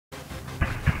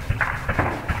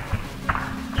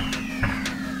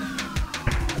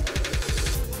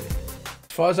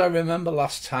far as I remember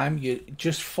last time, you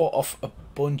just fought off a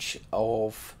bunch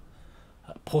of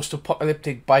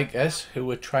post-apocalyptic bikers who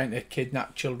were trying to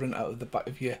kidnap children out of the back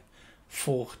of your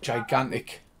four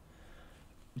gigantic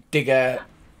digger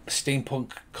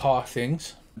steampunk car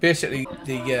things. Basically,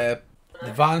 the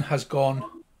van has gone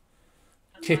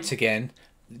tits again.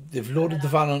 They've loaded the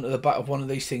van onto the back of one of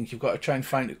these things. You've got to try and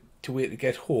find a way to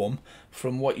get home.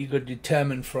 From what you could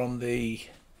determine from the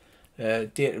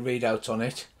data readouts on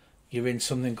it, you're in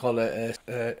something called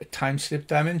a time slip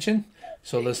dimension.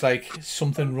 So there's like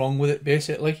something wrong with it,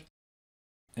 basically.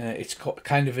 It's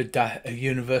kind of a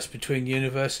universe between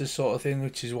universes sort of thing,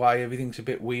 which is why everything's a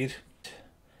bit weird.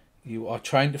 You are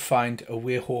trying to find a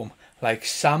way home, like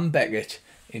Sam Beckett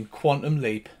in Quantum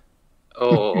Leap.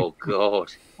 Oh,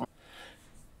 God.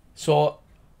 So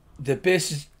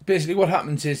basically what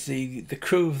happens is the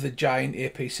crew of the giant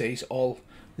APCs all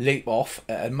leap off,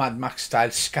 Mad Max style,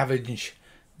 scavenge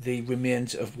the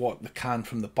remains of what they can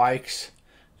from the bikes.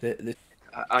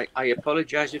 I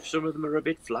apologise if some of them are a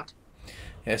bit flat.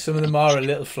 Yeah, some of them are a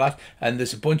little flat, and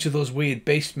there's a bunch of those weird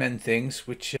Beastmen things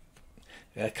which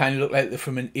kind of look like they're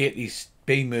from an 80s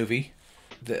B movie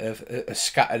that are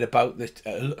scattered about.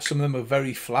 That some of them are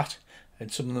very flat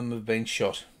and some of them have been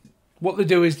shot. What they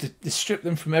do is they strip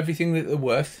them from everything that they're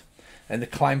worth and they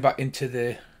climb back into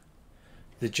the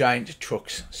giant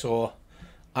trucks. So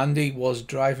Andy was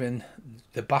driving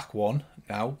the back one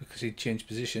now because he'd changed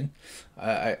position.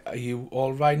 Are you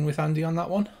all riding with Andy on that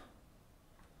one?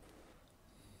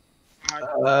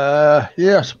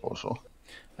 Yeah, I suppose so.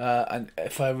 And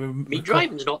if I Me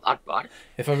driving's not that bad.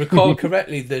 If I recall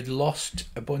correctly, they'd lost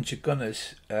a bunch of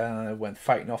gunners when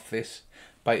fighting off this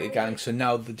biker gang, so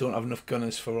now they don't have enough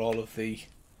gunners for all of the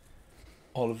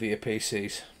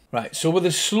APCs. Right, so with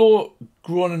a slow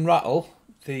groan and rattle,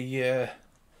 the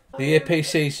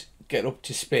APCs get up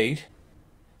to speed.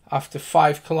 After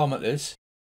 5 kilometres,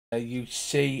 you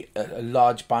see a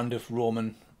large band of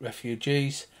Roman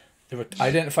refugees. They're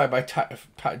identified by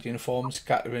tattered uniforms,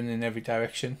 scattering in every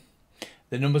direction.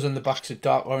 The numbers on the backs are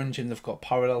dark orange and they've got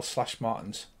parallel slash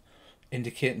markings,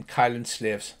 indicating Kylan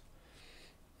slaves.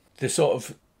 The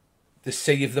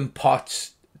sea of them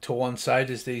parts to one side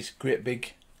as these great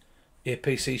big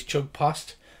APCs chug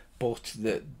past, but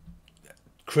the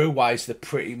crew-wise they're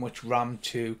pretty much rammed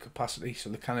to capacity, so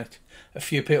they cannot. A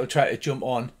few people try to jump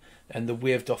on and they're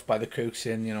waved off by the crew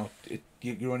saying, you know,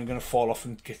 you're only going to fall off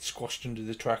and get squashed under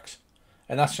the tracks.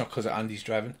 And that's not because of Andy's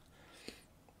driving.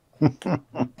 You're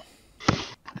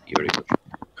very good.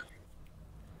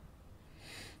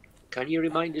 Can you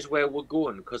remind us where we're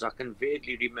going? Because I can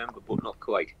vaguely remember, but not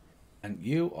quite. And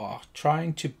you are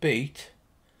trying to beat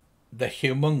the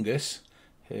humongous,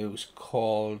 who's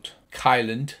called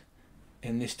Kyland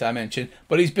in this dimension.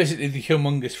 But he's basically the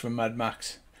humongous from Mad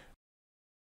Max.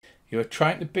 You are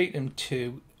trying to beat him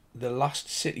to the last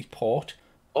city port.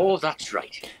 Oh, that's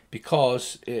right.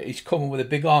 Because he's coming with a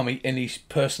big army in his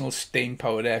personal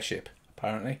steam-powered airship,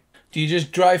 apparently. Do you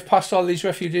just drive past all these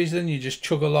refugees then? You just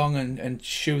chug along and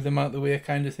shoo them out the way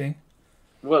kind of thing?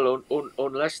 Well,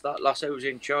 unless that lass who's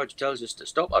in charge tells us to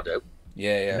stop, I do.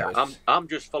 Yeah. I'm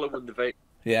just following the vehicle.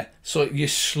 Yeah, so you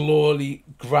slowly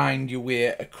grind your way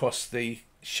across the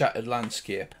shattered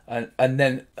landscape. And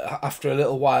then after a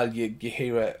little while you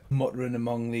hear a muttering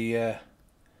among the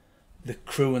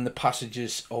crew and the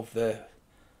passengers of the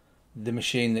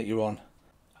machine that you're on,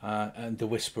 and the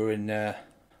whispering,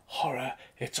 horror,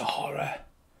 it's a horror,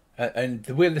 and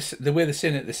the way they're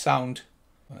saying it, they sound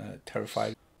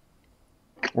terrified.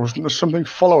 Wasn't there something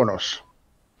following us?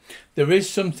 There is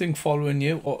something following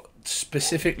you, or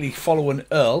specifically following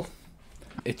Earl.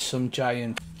 It's some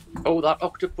giant. Oh, that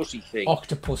octopusy thing.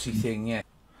 Octopusy thing, yeah.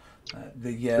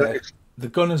 The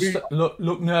gunners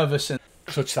look nervous and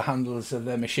touch the handles of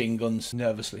their machine guns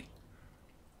nervously.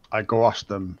 I go ask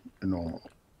them,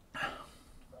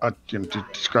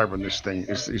 describing this thing.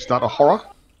 Is that a horror?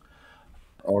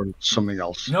 Or something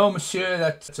else? No, monsieur,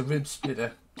 that's a rib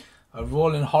splitter. A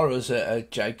rolling horror is a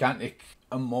gigantic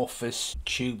amorphous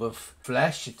tube of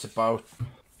flesh. It's about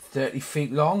 30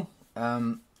 feet long.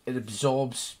 It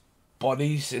absorbs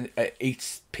bodies and it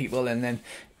eats people, and then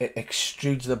it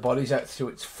extrudes the bodies out through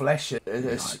its flesh.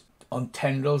 It's on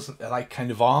tendrils, like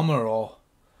kind of armor or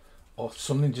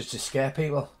something, just to scare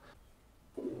people.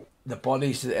 The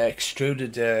bodies that are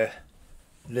extruded,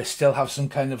 they still have some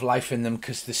kind of life in them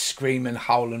because they scream and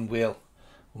howl and wail,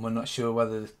 and we're not sure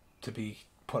whether to be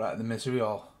put out of the misery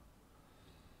or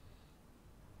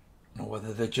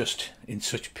whether they're just in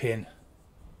such pain.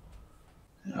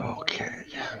 Okay.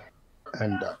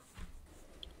 And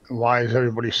why is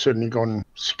everybody suddenly gone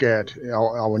scared?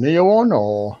 Are we near one,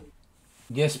 or?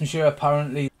 Yes, monsieur,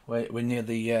 apparently We're near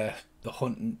the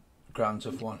hunting grounds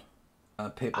of one.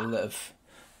 People that have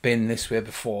been this way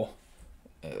before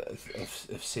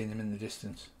have seen them in the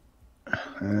distance.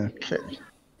 Okay.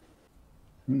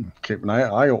 Keep an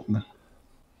eye open.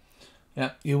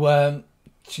 Yeah, so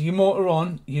you motor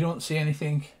on, you don't see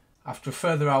anything. After a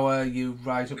further hour, you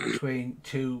rise up between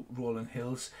two rolling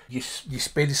hills. Your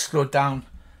speed is slowed down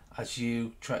as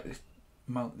you try to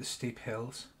mount the steep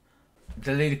hills.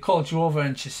 The lady calls you over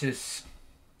and she says,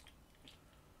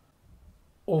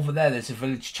 over there's a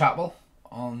village chapel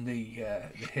on the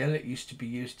hill. It used to be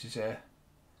used as a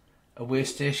way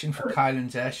station for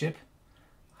Kylan's airship,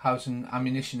 housing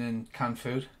ammunition and canned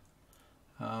food.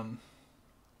 But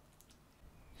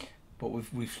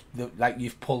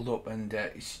you've pulled up and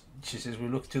she says, we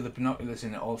look through the binoculars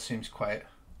and it all seems quiet.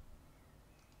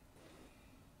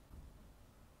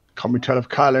 Can we tell if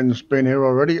Kylan's been here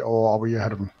already, or are we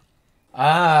ahead of him?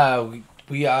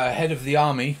 We are ahead of the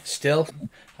army still,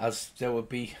 as there would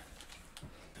be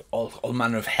all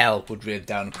manner of hell would rain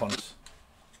down upon us.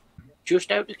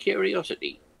 Just out of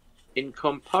curiosity, in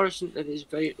comparison to this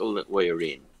vehicle that we're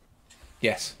in,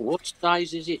 yes, what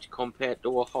size is it compared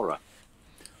to a horror?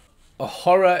 A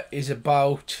horror is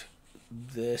about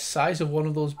the size of one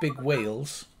of those big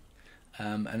whales,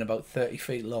 and about 30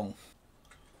 feet long.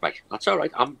 Right, that's all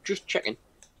right. I'm just checking.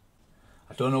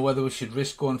 I don't know whether we should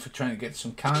risk going for trying to get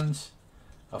some cans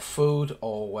of food,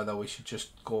 or whether we should just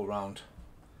go around.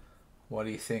 What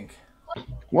do you think?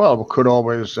 Well, we could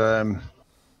always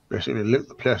basically loot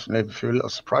the place and leave a few little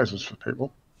surprises for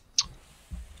people.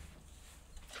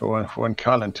 For when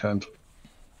Kylan turns.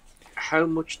 How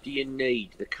much do you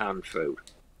need the canned food?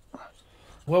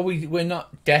 Well, we're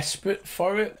not desperate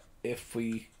for it. If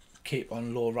we keep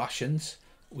on low rations,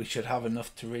 we should have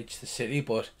enough to reach the city,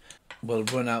 but we'll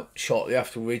run out shortly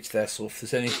after we reach there. So if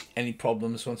there's any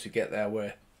problems once we get there,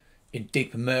 we're in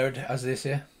deep murd, as they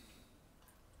say.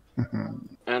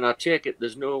 And I take it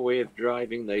there's no way of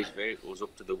driving these vehicles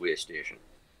up to the way station.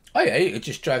 Oh yeah, you could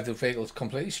just drive the vehicles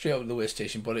completely straight up to the way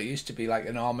station, but it used to be like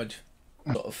an armoured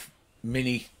sort of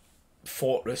mini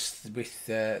fortress with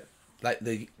like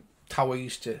the tower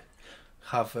used to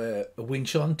have a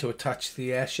winch on to attach to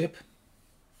the airship.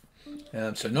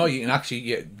 So no, you can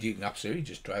absolutely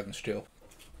just drive them straight up.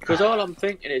 Because all I'm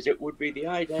thinking is it would be the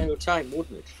ideal time,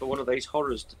 wouldn't it, for one of these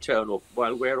horrors to turn up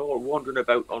while we're all wandering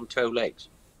about on two legs,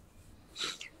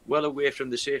 well away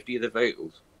from the safety of the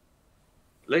vehicles.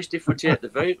 At least if we take the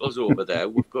vehicles over there,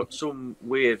 we've got some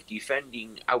way of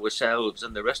defending ourselves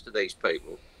and the rest of these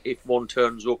people if one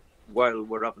turns up while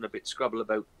we're having a bit scrabble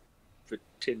about for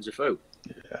tins of food.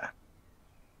 Yeah.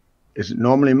 Is it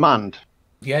normally manned?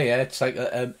 Yeah, it's like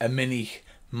a mini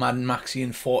Mad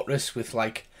Maxian fortress with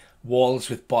like walls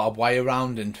with barbed wire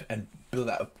around and built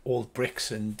out of old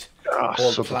bricks and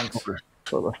old planks.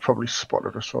 So they've probably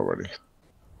spotted us already.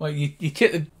 Well, you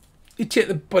take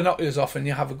the binoculars off and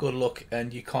you have a good look,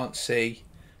 and you can't see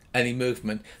any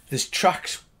movement. There's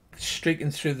tracks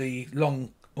streaking through the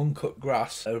long uncut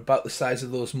grass. They're about the size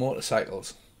of those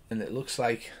motorcycles, and it looks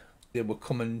like they were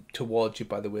coming towards you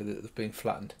by the way that they've been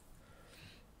flattened.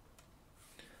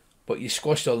 But you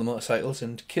squashed all the motorcycles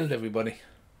and killed everybody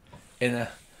in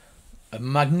a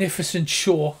magnificent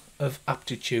show of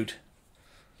aptitude,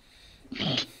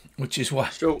 which is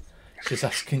why she's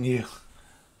asking you.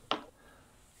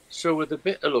 So with a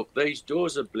bit of luck, these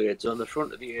dozer blades on the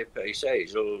front of the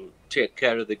APCs will take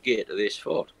care of the gate of this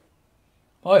fort.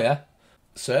 Oh yeah,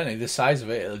 certainly. The size of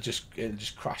it, it'll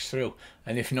just crash through,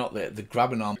 and if not, the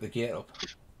grabbing arm the gate up.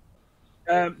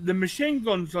 The machine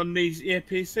guns on these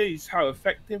APCs, how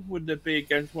effective would they be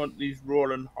against one of these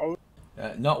rolling horrors?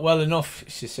 Not well enough,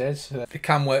 she says. They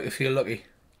can work if you're lucky.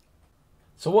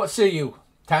 So what say you?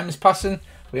 Time is passing.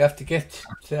 We have to get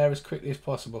there as quickly as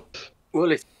possible.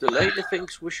 Well, if the lady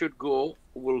thinks we should go,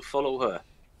 we'll follow her.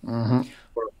 Mm-hmm.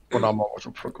 But I'm always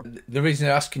up for it. The reason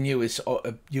I'm asking you is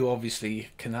you obviously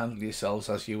can handle yourselves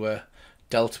as you were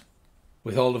dealt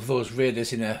with all of those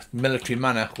raiders in a military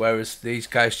manner, whereas these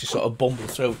guys just sort of bumble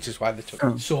through, which is why they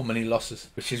took so many losses.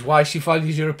 Which is why she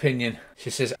values your opinion. She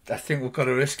says, I think we've got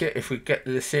to risk it. If we get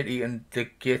to the city and the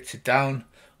gates are down,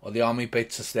 or the army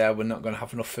beats us there, we're not going to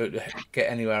have enough food to get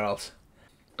anywhere else.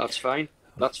 That's fine.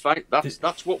 That's fine.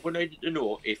 That's what we needed to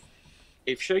know.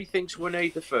 If she thinks we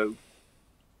need the food,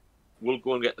 we'll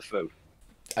go and get the food.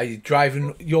 Are you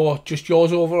driving just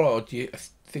yours over, or do you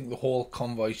think the whole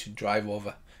convoy should drive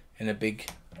over in a big...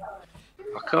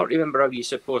 I can't remember how you're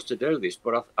supposed to do this,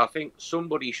 but I think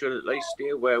somebody should at least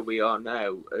stay where we are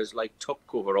now as like top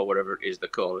cover or whatever it is they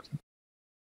call it.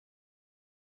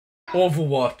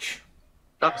 Overwatch.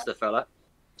 That's the fella.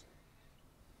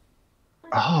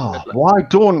 Oh, why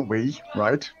don't we,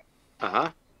 right,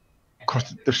 Uh-huh.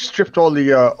 Because they stripped all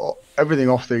the everything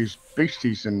off these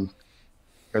beasties and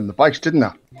the bikes, didn't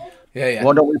they? Yeah, yeah.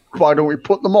 Why don't we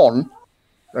put them on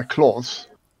their clothes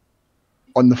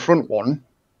on the front one?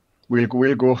 We'll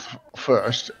go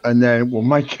first, and then we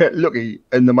might get lucky,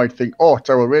 and they might think, "Oh, it's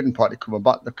our raiding party coming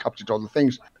back. They've captured all the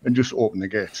things," and just open the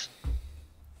gates.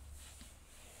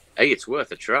 Hey, it's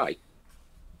worth a try.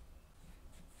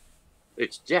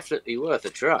 It's definitely worth a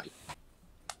try.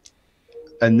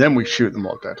 And then we shoot them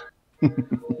all dead.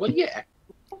 Well, yeah.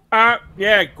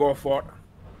 Yeah, go for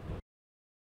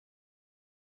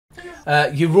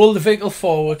it. You roll the vehicle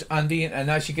forward, Andy,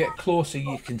 and as you get closer,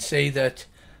 you can see that,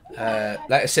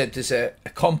 like I said, there's a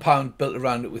compound built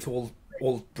around it with all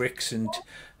bricks and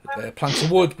planks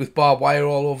of wood with barbed wire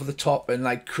all over the top and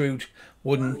like crude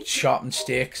wooden sharpened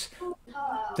stakes.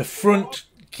 The front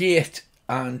gate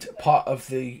and part of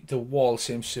the wall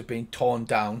seems to have been torn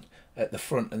down at the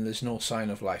front, and there's no sign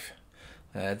of life.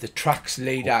 The tracks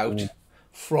laid out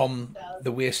from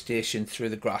the way station through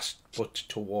the grass, but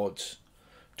towards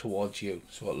you.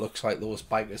 So it looks like those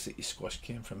bikers that you squashed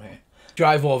came from here.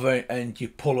 Drive over and you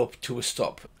pull up to a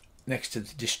stop next to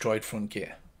the destroyed front gate.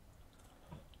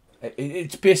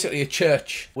 It's basically a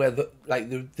church where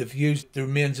they've used the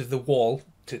remains of the wall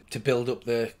to build up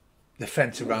the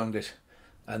fence around it,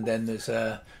 and then there's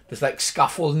like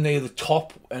scaffolding near the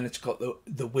top, and it's got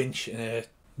the winch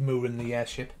mooring the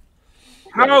airship.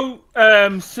 How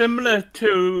similar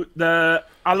to the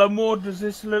Alamo does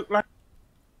this look like?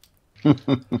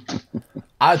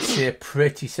 I'd say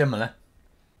pretty similar.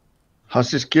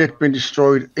 Has this gate been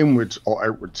destroyed inwards or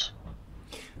outwards?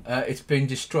 It's been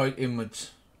destroyed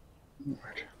inwards.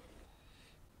 Right.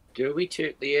 Do we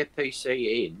take the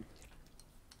APC in,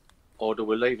 or do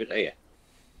we leave it here?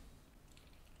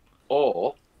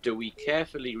 Or do we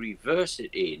carefully reverse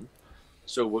it in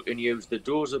so we can use the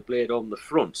dozer blade on the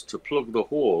front to plug the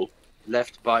hole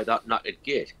left by that knackered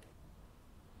gate?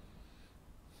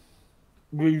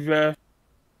 We've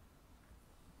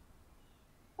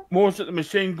most of the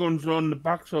machine guns are on the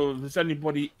back, so if there's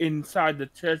anybody inside the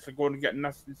church, they're going to get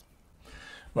nasty.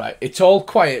 Right, it's all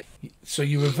quiet, so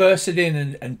you reverse it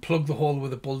in and plug the hole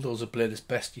with a bulldozer blade as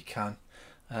best you can.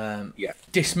 Yeah.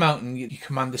 Dismounting, you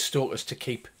command the stokers to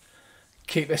keep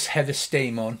this head of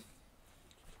steam on.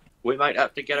 We might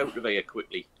have to get out of here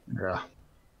quickly. Yeah.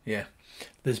 Yeah.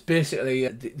 There's basically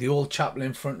the old chapel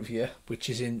in front of you, which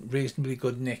is in reasonably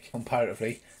good nick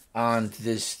comparatively, and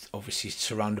there's obviously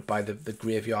surrounded by the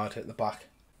graveyard at the back.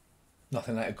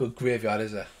 Nothing like a good graveyard,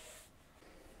 is there?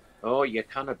 Oh, you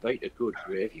cannot beat a good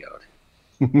graveyard.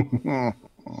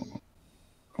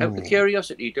 Out of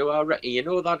curiosity, do I reckon, you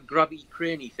know that grabby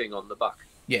cranny thing on the back?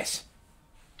 Yes.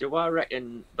 Do I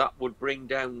reckon that would bring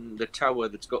down the tower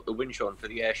that's got the winch on for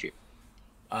the airship?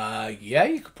 Yeah,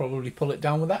 you could probably pull it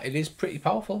down with that. It is pretty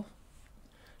powerful.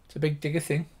 It's a big digger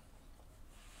thing.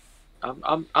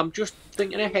 I'm just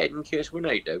thinking ahead in case we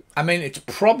need to. I mean, it's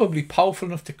probably powerful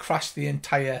enough to crash the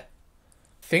entire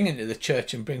thing into the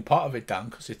church and bring part of it down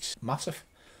because it's massive.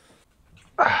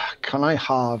 Can I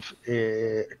have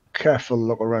a careful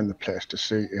look around the place to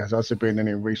see has there been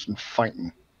any recent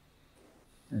fighting?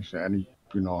 Is there any,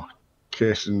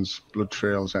 casings, blood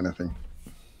trails, anything?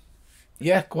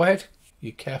 Yeah, go ahead.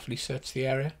 You carefully search the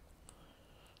area.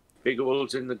 Big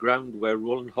holes in the ground where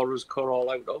rolling horrors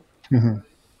crawl out of.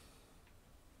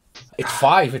 It's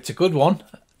 5. It's a good one.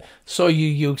 So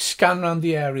you scan around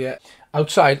the area.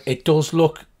 Outside, it does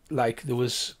look like there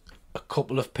was a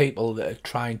couple of people that are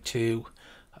trying to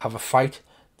have a fight.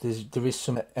 There is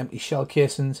some empty shell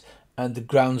casings, and the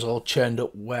ground's all churned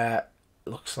up where it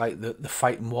looks like the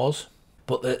fighting was.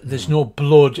 But there's no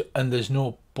blood and there's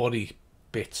no body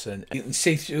bits, and you can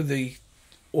see through the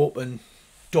open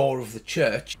door of the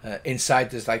church.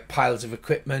 Inside there's like piles of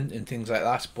equipment and things like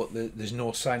that, but there's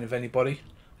no sign of anybody.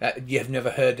 You've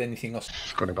never heard anything else.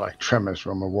 It's going to be like tremors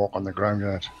when we walk on the ground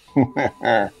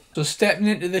yet. So stepping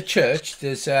into the church,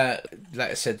 there's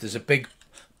like I said, there's a big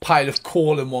pile of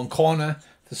coal in one corner.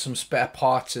 There's some spare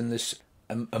parts, and there's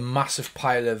a massive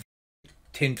pile of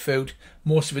tinned food.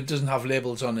 Most of it doesn't have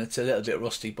labels on it. It's a little bit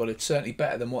rusty, but it's certainly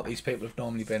better than what these people have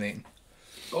normally been eating.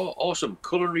 Oh, awesome.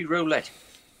 Culinary roulette.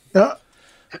 Yeah.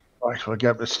 Right, we'll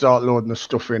get to start loading the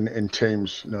stuff in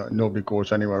teams. No, nobody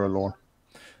goes anywhere alone.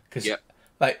 Because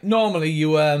like normally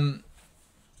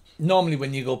normally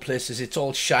when you go places, it's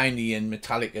all shiny and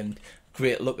metallic and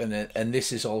great looking, and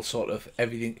this is all sort of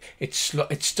everything. It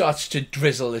starts to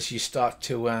drizzle as you start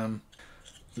to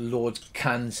load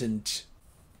cans and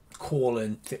coal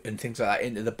and things like that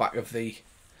into the back of the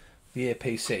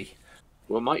APC.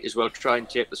 We might as well try and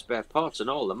take the spare parts and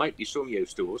all. There might be some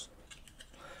use to us.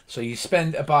 So you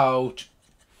spend about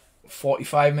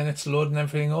 45 minutes loading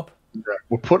everything up. Yeah.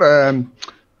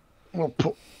 We'll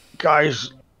put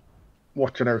guys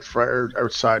watching out for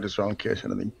outside as well in case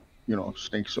anything,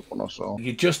 sneaks up on us. Or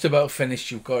You're just about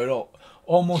finished. You've got it all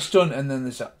almost done, and then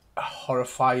there's a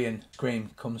horrifying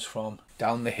scream comes from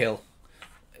down the hill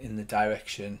in the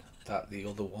direction that the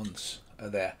other ones are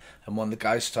there. And one of the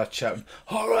guys starts shouting,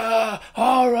 "Horror!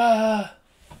 Horror!"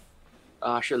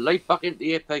 I shall light back into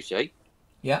the APC.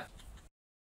 Yeah.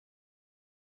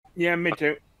 Yeah, me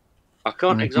too. I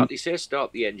can't exactly say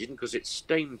start the engine because it's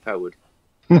steam powered.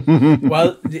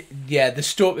 Well, the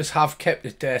stokers have kept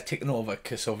it ticking over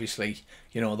because obviously,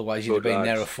 otherwise you'd have been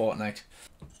there a fortnight.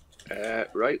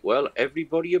 Right, well,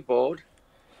 everybody aboard.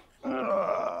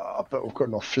 I bet we've got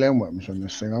no flame weapons on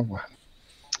this thing, have we?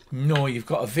 No, you've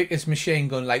got a Vickers machine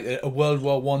gun, like a World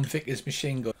War One Vickers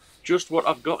machine gun. Just what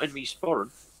I've got in me sporran.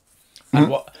 And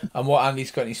what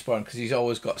Andy's got in his spawn, because he's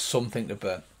always got something to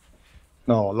burn.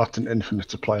 No, that's an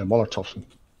infinite supply of Molotovs.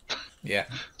 Yeah.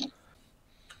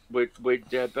 We'd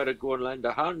better go and lend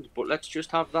a hand, but let's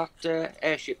just have that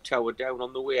airship tower down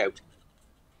on the way out.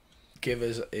 Give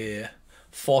us a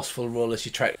forceful roll as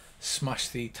you try to smash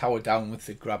the tower down with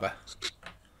the grabber.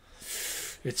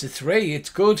 It's a 3, it's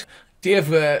good. Dave,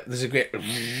 there's a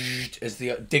great as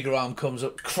the digger arm comes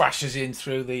up, crashes in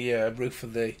through the roof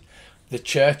of the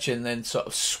church, and then sort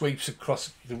of sweeps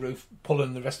across the roof,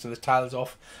 pulling the rest of the tiles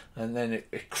off, and then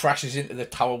it crashes into the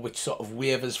tower, which sort of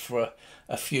wavers for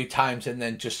a few times, and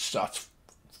then just starts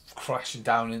crashing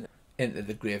down into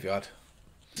the graveyard.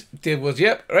 Dave was,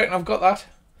 yep, right, I've got that.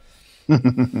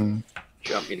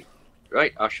 Champion.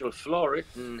 Right, I shall floor it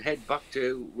and head back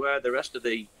to where the rest of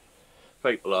the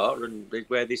people are, and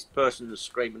where this person is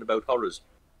screaming about horrors.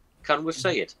 Can we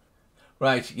see it?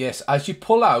 Right, yes. As you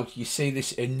pull out, you see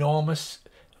this enormous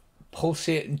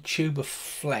pulsating tube of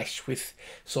flesh with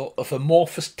sort of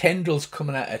amorphous tendrils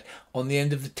coming at it. On the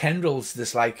end of the tendrils,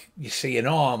 there's you see an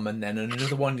arm, and then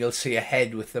another one you'll see a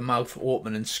head with the mouth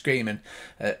open and screaming.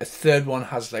 A third one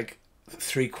has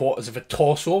 3/4 of a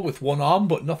torso with one arm,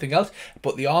 but nothing else.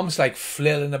 But the arm's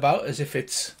flailing about as if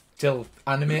it's still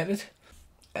animated.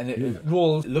 And it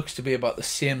looks to be about the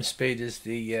same speed as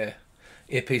the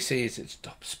APC is its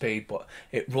top speed, but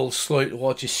it rolls slowly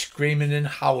towards you, screaming and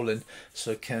howling.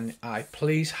 So can I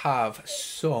please have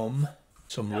some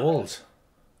rolls?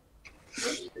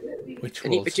 Which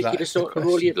Any rolls? particular sort of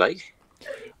roll you'd like?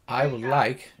 I would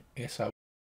like, yes,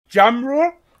 Jam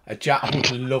roll? I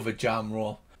would love a jam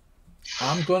roll.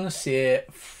 I'm going to say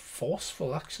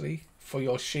forceful, actually, for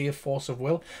your sheer force of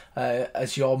will,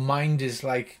 as your mind is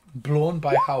blown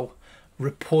by how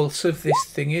repulsive this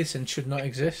thing is and should not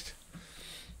exist.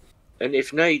 And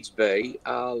if needs be,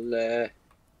 I'll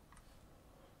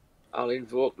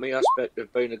invoke my aspect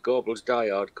of being a Goebbels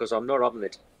diehard, because I'm not having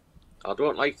it. I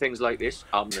don't like things like this.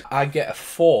 I get a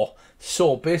 4.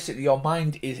 So basically your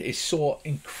mind is so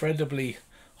incredibly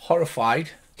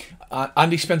horrified.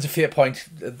 Andy spends a fate point,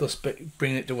 thus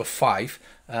bringing it to a 5.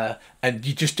 And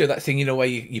you just do that thing, where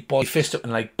you ball your fist up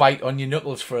and bite on your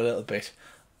knuckles for a little bit.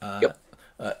 Yep.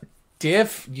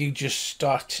 Dave, you just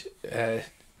start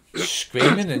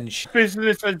screaming and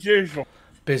Business as usual.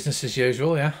 Business as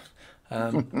usual, yeah.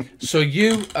 So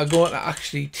you are going to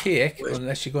actually take,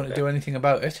 unless you're going to do anything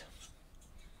about it.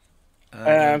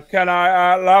 Can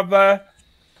I have a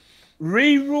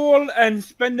re-roll and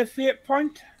spend a fate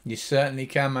point? You certainly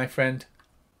can, my friend.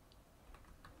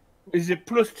 Is it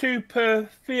 +2 per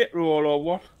fate roll or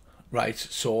what? Right,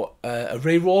 so a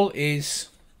re-roll is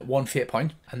 1 fate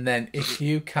point, and then if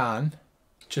you can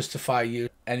justify you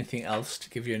anything else to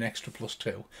give you an extra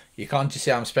 +2, you can't just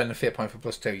say I'm spending a fate point for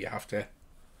 +2.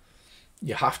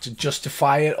 You have to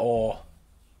justify it, or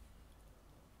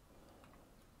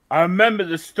I remember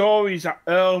the stories that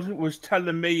Earl was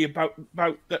telling me about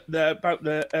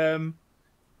the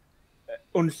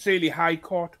Unseelie High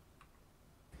Court.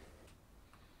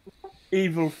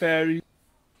 Evil fairies.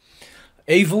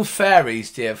 Evil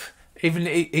fairies, Dave. Even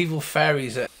evil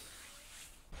fairies are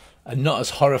not as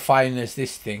horrifying as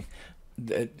this thing.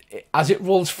 As it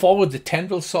rolls forward, the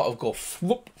tendrils sort of go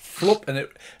flop, flop, and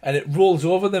it rolls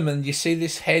over them, and you see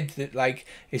this head that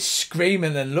is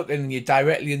screaming and looking you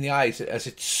directly in the eyes as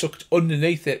it's sucked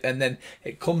underneath it, and then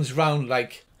it comes round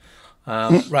right.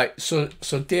 So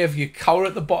Dave, you cower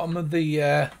at the bottom of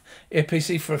the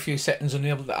APC for a few seconds,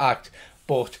 unable to act,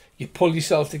 but you pull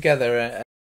yourself together and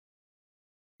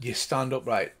you stand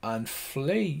upright and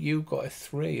flee. You got a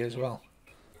 3 as well.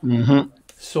 Mm-hmm.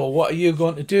 So what are you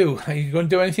going to do? Are you going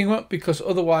to do anything with it? Because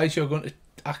otherwise you're going to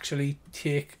actually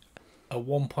take a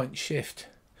 1-point shift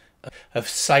of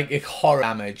psychic horror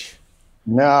damage.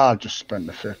 Nah, I'll just spend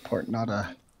the fate point, not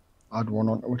add 1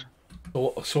 onto it.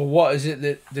 So what is it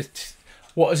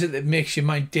that makes your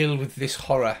mind deal with this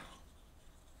horror?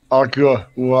 I go,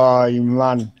 why,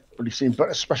 man? But he's seen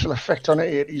better special effect on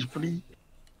it. He's bloody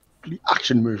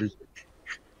action movie.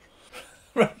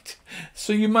 Right.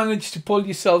 So you manage to pull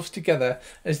yourselves together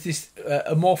as this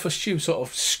amorphous tube sort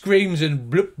of screams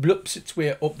and bloops its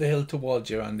way up the hill towards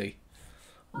you, Andy.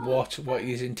 What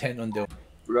is intent on doing?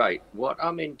 Right. What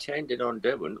I'm intending on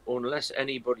doing, unless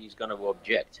anybody's going to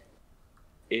object,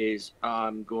 is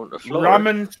I'm going to floor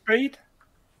Ramming speed?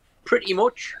 Pretty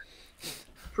much.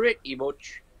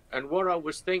 And what I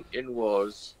was thinking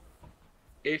was,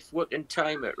 if we can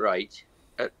time it right,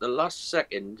 at the last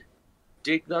second,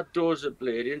 dig that dozer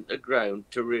blade into the ground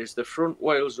to raise the front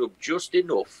wheels up just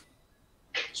enough,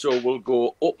 so we'll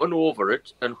go up and over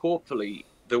it, and hopefully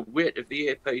the weight of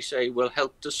the APC will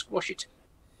help to squash it.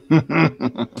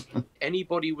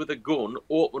 Anybody with a gun,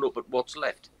 open up at what's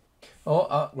left.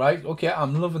 Oh, right, okay,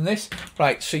 I'm loving this.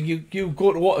 Right, so you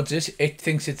go towards this, it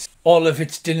thinks it's all of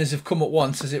its dinners have come at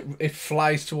once as it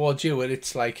flies towards you, and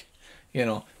it's like, you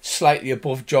know, slightly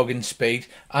above jogging speed.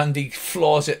 Andy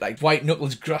floors it like white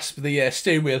knuckles grasp the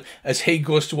steering wheel as he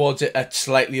goes towards it at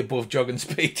slightly above jogging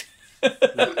speed.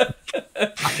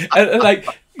 and like,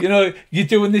 you know, you're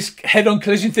doing this head-on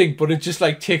collision thing, but it just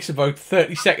like takes about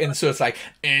 30 seconds. So it's like,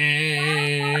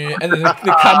 and then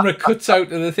the camera cuts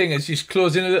out of the thing as you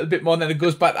close in a little bit more, and then it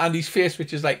goes back to Andy's face,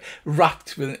 which is like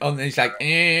wrapped with, and he's like,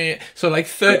 so like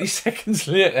 30 seconds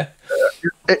later.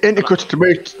 And it cuts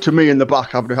to me in the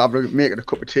back, having to make it a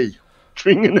cup of tea.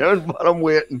 Drinking it while I'm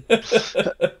waiting.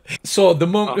 So the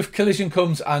moment of collision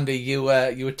comes, Andy, you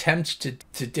attempt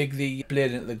to dig the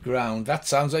blade into the ground. That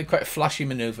sounds like quite a flashy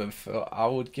manoeuvre. I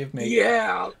would give me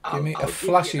a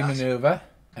flashy manoeuvre,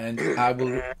 and I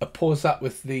will oppose that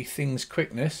with the thing's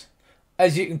quickness.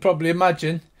 As you can probably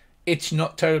imagine, it's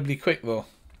not terribly quick though.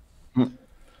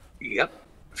 Yep,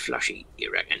 flashy,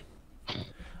 you reckon?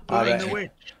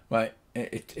 Right,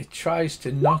 it tries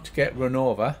to not get run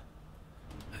over.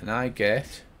 And I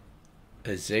get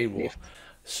a 0. Yeah.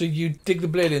 So you dig the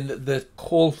blade in, the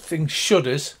whole thing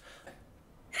shudders.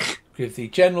 Give the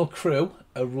general crew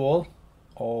a roll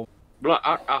of... Well,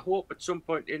 I hope at some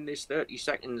point in this 30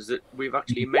 seconds that we've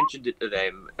actually mentioned it to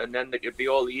them, and then there could be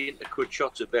all the intercut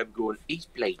shots of them going, he's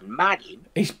bloody mad.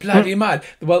 He's bloody mad.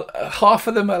 Well, half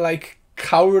of them are like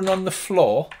cowering on the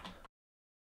floor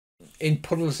in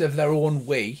puddles of their own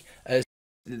wee, as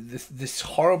this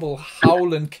horrible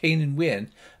howling keening whine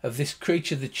of this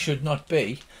creature that should not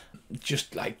be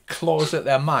just like claws at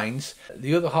their minds.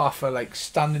 The other half are like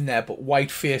standing there but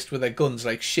white faced with their guns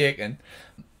like shaking.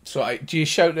 So do you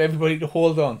shout to everybody to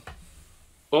hold on?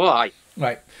 Oh, aye.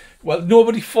 Right. Well,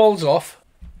 nobody falls off.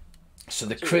 So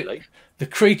the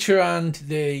creature and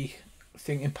the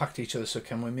thing impact each other. So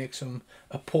can we make some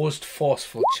opposed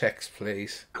forceful checks,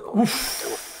 please?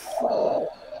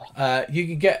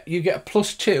 You get a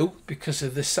 +2 because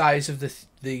of the size of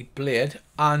the blade,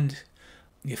 and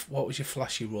what was your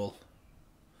flashy roll?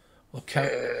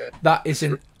 Okay, that is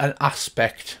an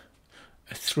aspect,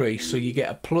 a 3. So you get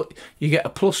a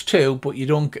 +2, but you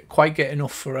don't quite get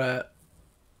enough for a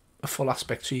full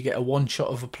aspect. So you get a one shot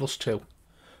of a +2.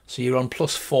 So you're on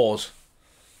 +4s.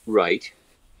 Right.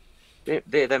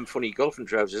 They're them funny golfing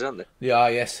trousers, aren't they? Yeah.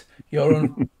 Yes. You're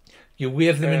on. You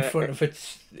wave them in front of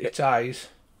its eyes.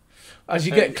 As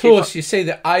you get close, you see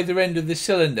that either end of the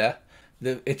cylinder,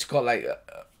 it's got like an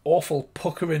awful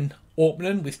puckering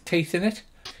opening with teeth in it.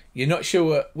 You're not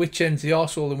sure which end's the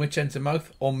arsehole and which end's the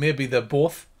mouth, or maybe they're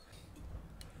both.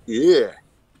 Yeah.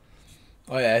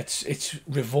 Oh yeah, it's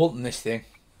revolting, this thing.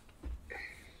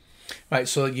 Right,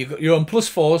 so you're on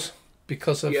 +4s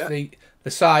because of the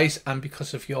size and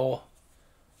because of your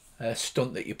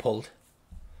stunt that you pulled.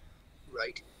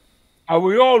 Right. Are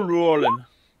we all rolling?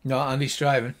 No, Andy's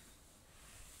driving.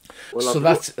 Well, so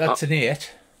that's an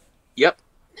 8. Yep.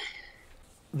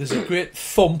 There's a great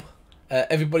thump.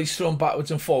 Everybody's thrown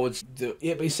backwards and forwards. The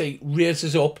APC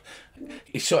raises up.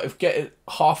 You sort of get it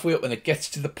halfway up and it gets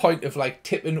to the point of like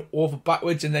tipping over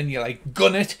backwards, and then you like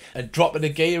gun it and drop it a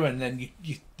gear, and then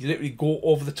you literally go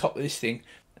over the top of this thing,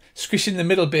 squishing the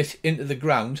middle bit into the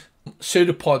ground.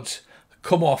 Pseudopods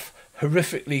come off,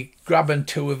 horrifically grabbing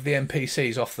 2 of the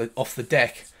NPCs off the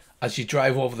deck as you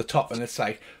drive over the top, and it's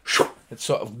like it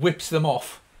sort of whips them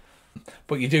off.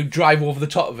 But you do drive over the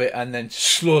top of it and then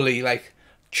slowly like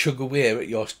chug away at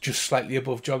your just slightly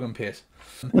above jogging pace.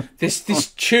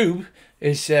 This tube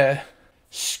is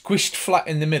squished flat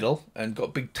in the middle and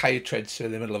got big tyre treads through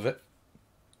the middle of it,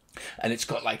 and it's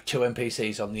got like 2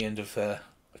 NPCs on the end of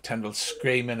tendrils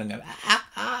screaming and going, ah,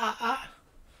 ah, ah.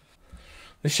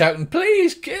 They're shouting,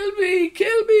 please kill me,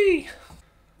 kill me.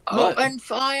 Open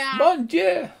fire! Come on,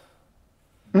 yeah.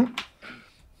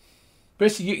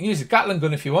 Basically, you can use a Gatling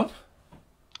gun if you want.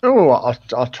 Oh,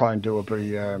 I'll try and do a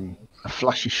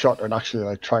flashy shot and actually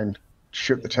like try and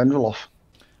shoot the tendril off.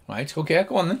 Right, okay,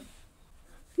 go on then.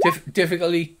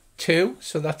 Difficulty 2,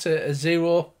 so that's a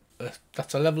 0.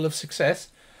 That's a level of success.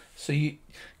 So you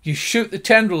shoot the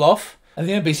tendril off, and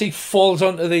the NPC falls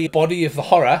onto the body of the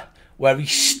horror, where he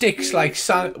sticks like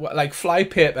fly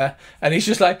paper, and he's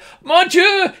just like, "Mon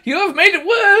Dieu, you have made it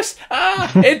worse!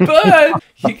 Ah, it burned!"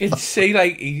 You can see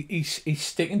like he's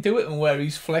sticking to it, and where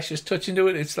his flesh is touching to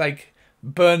it, it's like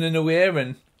burning away,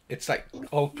 and it's like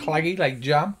all claggy like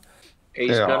jam.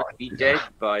 He's gonna be dead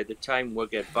by the time we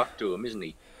get back to him, isn't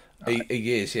he?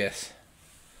 He is, yes.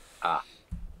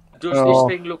 Does this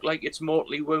thing look like it's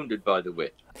mortally wounded, by the way?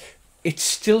 It's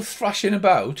still thrashing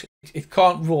about. It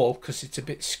can't roll because it's a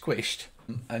bit squished,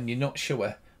 and you're not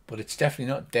sure, but it's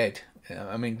definitely not dead.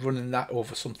 I mean, running that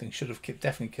over something should have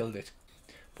definitely killed it.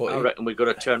 But I reckon we've got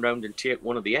to turn around and take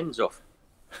one of the ends off.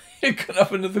 You can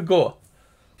have another go.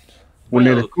 We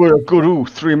need a good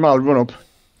 3-mile run up.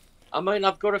 I mean,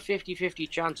 I've got a 50-50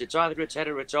 chance. It's either its head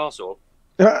or its arsehole.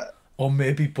 Or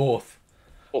maybe both.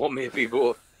 Or maybe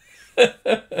both.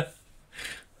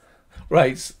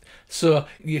 Right, so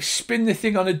you spin the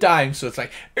thing on a dime, so it's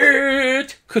like,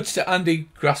 cuts to Andy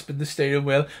grasping the steering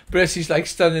wheel. Bracey's like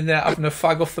standing there having a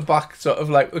fag off the back, sort of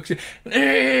like, looks at,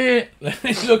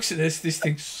 he looks at this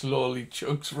thing slowly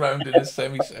chugs round in a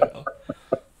semicircle.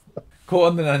 Go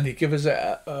on then, Andy, give us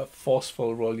a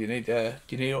forceful roll. You need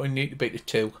only need to beat the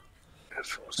 2.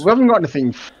 We haven't got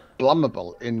anything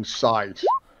flammable inside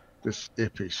this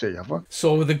APC, have we?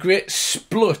 So with a great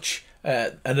splutch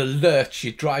and a lurch,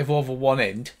 you drive over one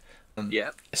end,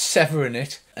 severing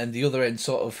it, and the other end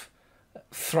sort of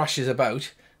thrashes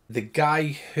about. The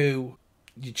guy who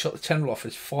you shot the tendril off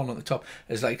has fallen on the top,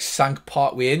 has like sank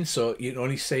part way in, so you can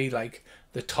only see like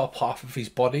the top half of his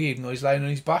body, even though he's lying on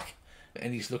his back.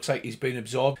 And he looks like he's been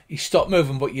absorbed. He stopped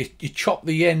moving, but you chop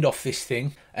the end off this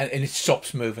thing, and it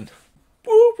stops moving.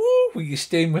 Woo woo with your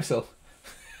steam whistle.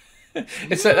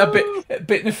 It's like a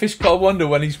bit in a Fish Called Wonder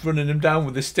when he's running him down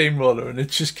with the steamroller, and it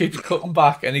just keeps cutting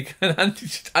back, and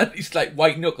he's like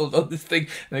white knuckled on this thing,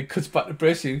 and it cuts back to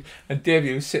Bracey, and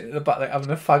Davey was sitting at the back like having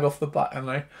a fag off the back, and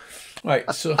like, right,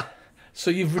 so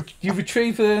you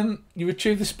retrieve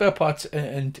the spare parts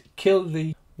and kill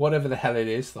the whatever the hell it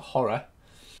is, the horror,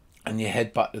 and you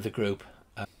head back to the group.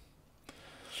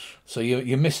 So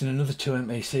you're missing another 2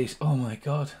 NPCs. Oh my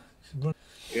god.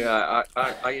 Yeah,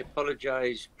 I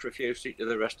apologise profusely to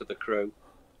the rest of the crew.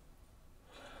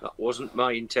 That wasn't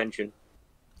my intention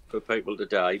for people to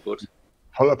die, but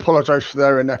I'll apologise for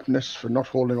their ineptness, for not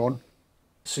holding on.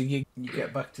 So you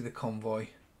get back to the convoy,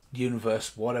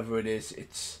 universe, whatever it is,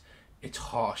 it's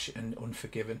harsh and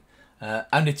unforgiving.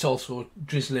 And it's also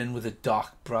drizzling with a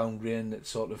dark brown rain that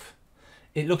sort of...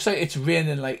 It looks like it's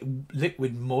raining like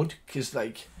liquid mud, because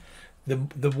like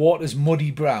the water's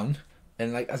muddy brown,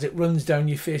 and like as it runs down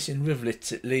your face in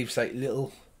rivulets, it leaves like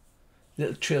little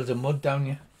trails of mud down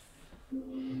you.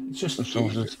 It's just as long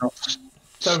as it's not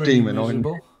thoroughly steaming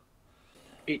miserable.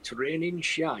 It's raining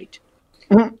shite.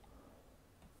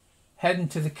 Heading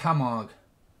to the Camargue.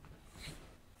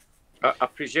 I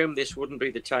presume this wouldn't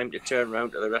be the time to turn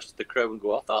around to the rest of the crew and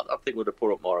go, I thought that thing would have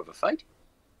put up more of a fight.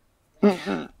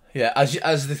 Yeah,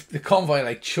 as the convoy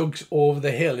like chugs over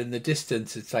the hill in the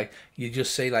distance, it's like you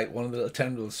just see like one of the little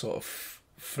tendrils sort of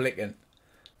flicking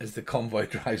as the convoy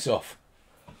drives off.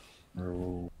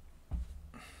 Oh.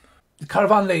 The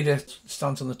caravan leader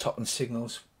stands on the top and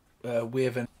signals,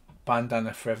 waving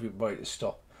bandana for everybody to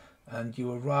stop. And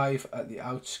you arrive at the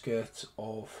outskirts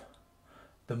of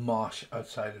the marsh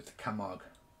outside of the Camargue.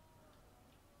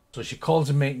 So she calls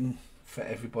a meeting for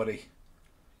everybody.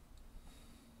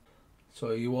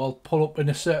 So you all pull up in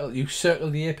a circle. You circle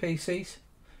the APCs.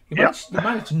 You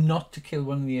managed not to kill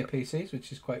one of the APCs,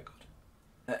 which is quite good.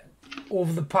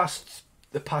 Over the past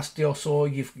day or so,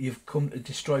 you've come to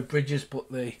destroy bridges, but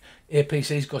the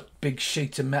APCs got big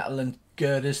sheets of metal and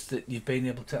girders that you've been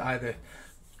able to either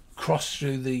cross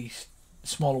through the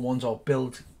smaller ones or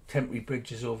build temporary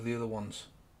bridges over the other ones.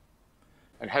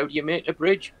 And how do you make a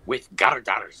bridge? With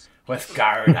girders. With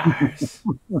girders.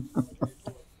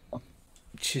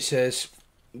 She says,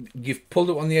 you've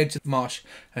pulled up on the edge of the marsh,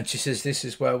 and she says this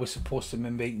is where we're supposed to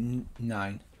be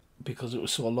 9, because it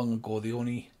was so long ago. The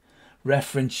only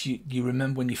reference you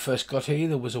remember when you first got here,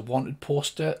 there was a wanted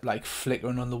poster like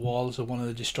flickering on the walls of one of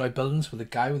the destroyed buildings with a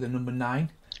guy with a number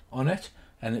 9 on it,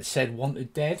 and it said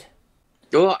wanted dead.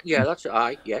 Oh yeah, that's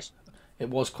yes. It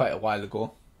was quite a while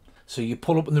ago. So you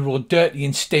pull up on the road, dirty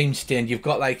and steam stained. You've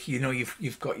got like, you know,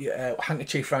 you've got your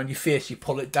handkerchief around your face. You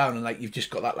pull it down and like you've just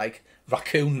got that like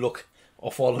raccoon look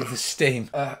off all of the steam.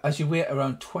 As you wait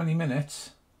around 20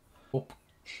 minutes, up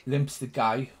limps the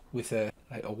guy with a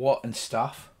wart and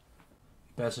staff.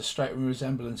 He bears a striking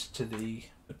resemblance to the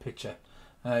picture.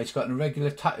 He's got an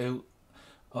irregular tattoo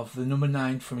of the number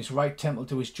 9 from his right temple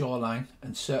to his jawline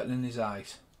and circling his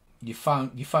eyes. You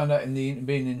found out in the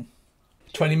intervening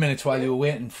 20 minutes while you were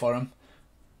waiting for him.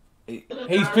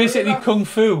 He's basically kung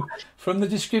fu. From the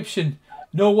description,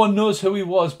 no one knows who he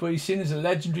was, but he's seen as a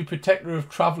legendary protector of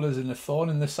travellers and a thorn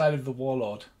in the side of the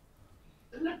warlord.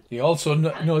 He also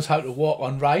knows how to walk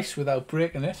on rice without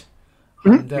breaking it,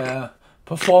 and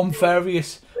perform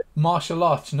various martial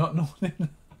arts not known in.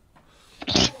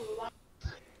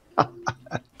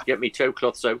 Get me toe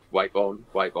cloths out, wipe on,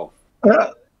 wipe off.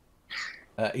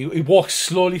 He walks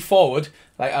slowly forward,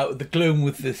 like out of the gloom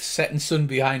with the setting sun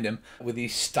behind him, with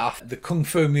his staff. The kung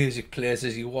fu music plays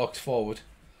as he walks forward.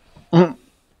 And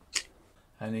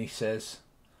he says,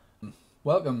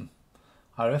 "Welcome,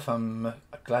 Arif. I'm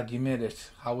glad you made it.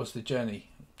 How was the journey?"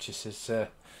 She says,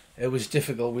 "It was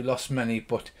difficult. We lost many,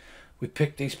 but we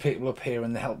picked these people up here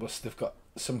and they helped us. They've got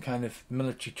some kind of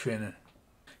military training."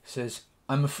 He says,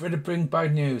 "I'm afraid to bring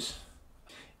bad news.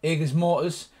 Aegir's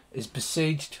Mortars is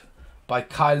besieged by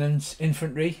Kylan's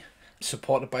infantry.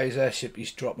 Supported by his airship,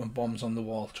 he's dropping bombs on the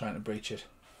wall trying to breach it."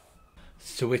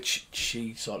 To which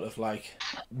she sort of like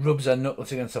rubs her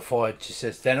knuckles against her forehead. She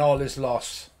says, "Then all is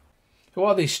lost. Who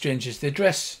are these strangers? They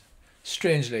dress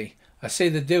strangely. I say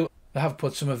they do. They have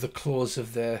put some of the clothes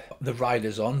of the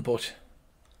riders on, but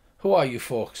who are you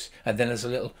folks?" And then there's a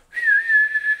little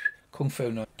kung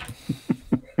fu noise.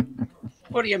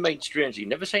 What do you mean strangely?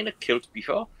 Never seen a kilt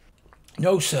before?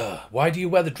 "No, sir. Why do you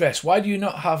wear the dress? Why do you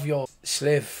not have your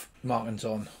slave markings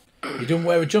on? You don't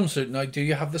wear a jumpsuit now. Do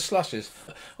you have the slashes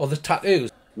or the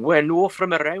tattoos?" We're no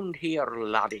from around here,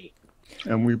 laddie.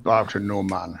 And we bow to no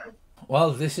man.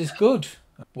 "Well, this is good.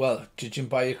 Well, judging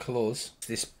by your clothes,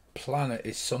 this planet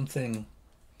is something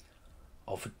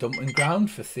of a dumping ground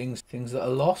for things that are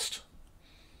lost.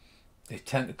 They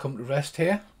tend to come to rest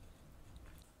here.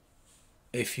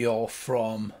 If you're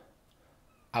from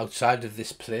outside of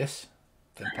this place,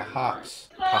 then perhaps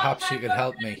you could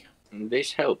help me."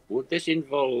 This help, would this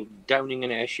involve downing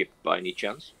an airship by any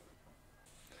chance?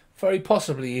 "Very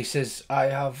possibly," he says. "I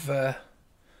have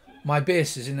my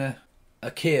base is in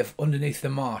a cave underneath the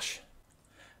marsh.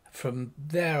 From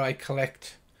there I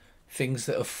collect things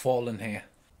that have fallen here."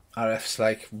 RF's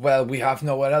like, "Well, we have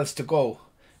nowhere else to go."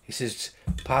 He says,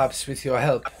 "Perhaps with your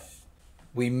help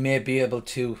we may be able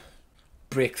to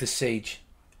break the siege."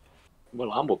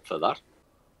 Well, I'm up for that.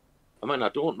 I mean, I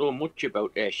don't know much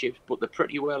about airships, but they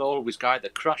pretty well always either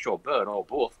crash or burn or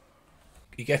both.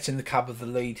 He gets in the cab of the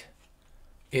lead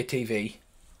ATV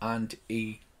and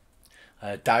he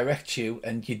directs you,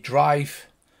 and you drive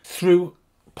through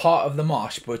part of the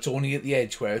marsh, but it's only at the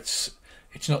edge where it's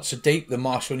not so deep. The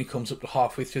marsh only comes up to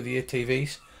halfway through the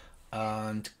ATVs.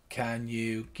 And can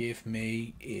you give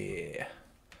me a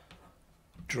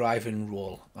driving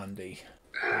roll, Andy?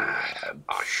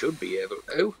 I should be able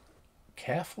to.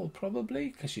 Careful, probably,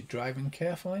 because you're driving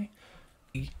carefully.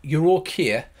 You're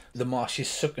okay. The marsh is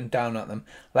sucking down at them.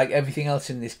 Like everything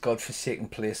else in this godforsaken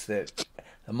place, the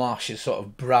marsh is sort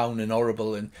of brown and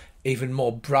horrible, and even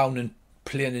more brown and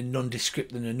plain and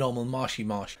nondescript than a normal marshy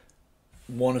marsh.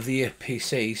 One of the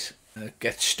APCs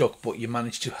gets stuck, but you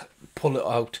manage to pull it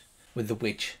out with the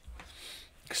winch.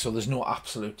 So there's no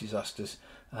absolute disasters.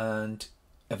 And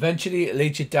eventually it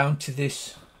leads you down to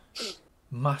this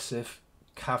massive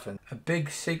cavern. A big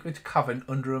secret cavern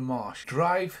under a marsh.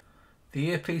 Drive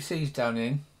the APCs down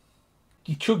in.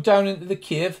 You chug down into the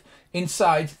cave.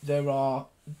 Inside there are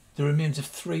the remains of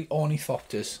 3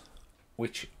 ornithopters,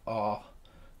 which are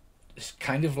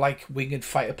kind of like winged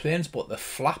fighter planes, but they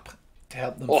flap to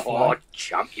help them fly. Oh,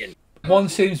 champion. One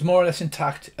seems more or less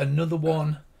intact. Another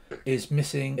one is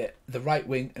missing the right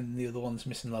wing, and the other one's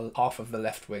missing the half of the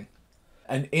left wing.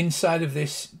 And inside of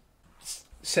this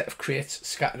set of crates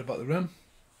scattered about the room,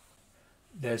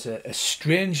 there's a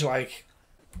strange like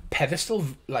pedestal,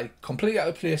 like completely out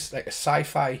of place, like a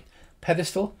sci-fi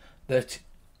pedestal, that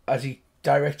as he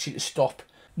directs you to stop,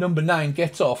 number 9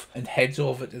 gets off and heads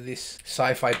over to this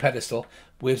sci-fi pedestal,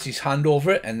 waves his hand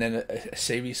over it, and then a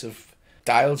series of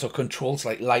dials or controls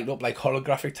like light up like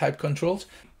holographic type controls.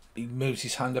 He moves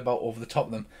his hand about over the top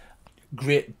of them.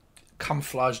 Great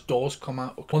camouflage doors come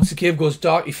out. Once the cave goes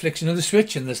dark, he flicks another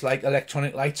switch and there's like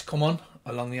electronic lights come on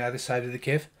along the either side of the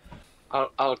cave.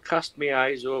 I'll cast my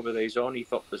eyes over these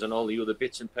ornithopters and all the other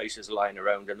bits and pieces lying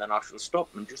around, and then I shall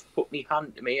stop and just put my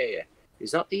hand to my ear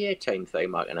Is that the airtime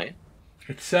thing, Mark and I?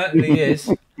 It certainly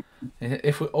is.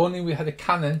 If we had a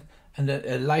cannon and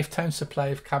a lifetime supply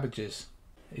of cabbages.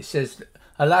 He says,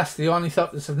 alas, the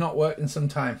ornithopters have not worked in some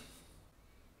time.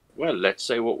 Well, let's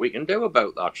see what we can do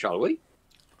about that, shall we?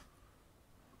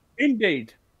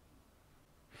 Indeed.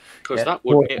 Because that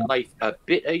would make life a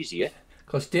bit easier.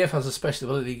 Because Dave has a special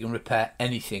ability, he can repair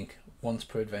anything once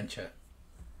per adventure.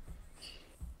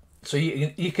 So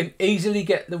you can easily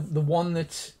get the one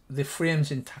that's the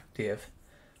frame's intact, Dave,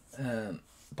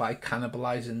 by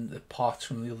cannibalising the parts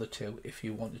from the other two if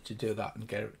you wanted to do that and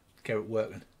get it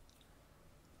working.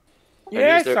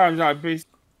 Yeah, sounds like business.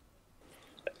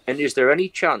 And is there any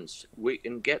chance we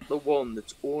can get the one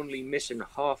that's only missing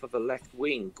half of a left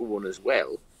wing going as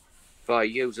well by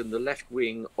using the left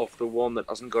wing off the one that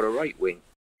hasn't got a right wing?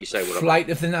 You say what? Flight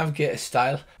of the Navigator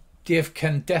style. Dave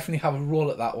can definitely have a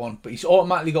roll at that one, but he's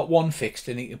automatically got one fixed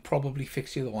and he can probably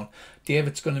fix the other one. Dave,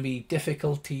 it's going to be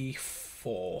difficulty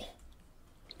 4.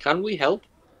 Can we help?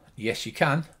 Yes, you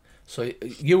can. So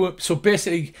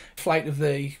basically, Flight of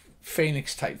the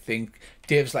Phoenix type thing.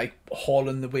 Dave's like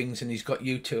hauling the wings, and he's got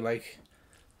you two like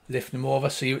lifting them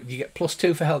over. So you get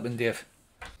 +2 for helping, Dave.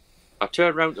 I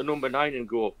turn around to number 9 and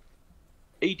go,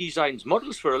 he designs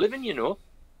models for a living, you know.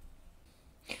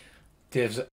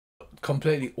 Dave's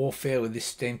completely au fait with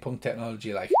this steampunk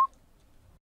technology, like.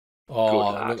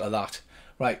 Oh, look at that!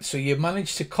 Right, so you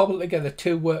managed to cobble together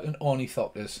 2 working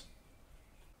ornithopters.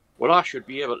 Well, I should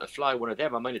be able to fly one of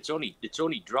them. I mean, it's only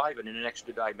driving in an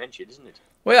extra dimension, isn't it?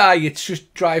 Well, it's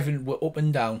just driving up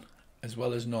and down as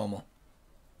well as normal.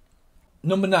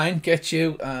 Number 9 gets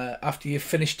you after you've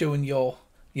finished doing your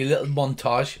little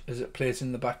montage as it plays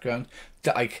in the background.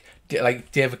 Like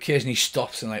Dave occasionally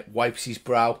stops and like wipes his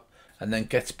brow and then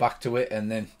gets back to it,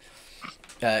 and then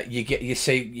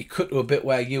you cut to a bit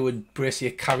where you and Bracy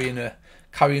are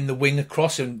carrying the wing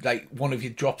across, and like one of you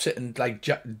drops it and like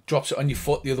drops it on your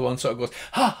foot, the other one sort of goes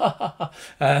ha ha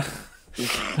ha.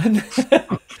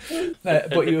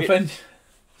 But you offend.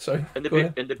 Sorry. And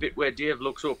the bit where Dave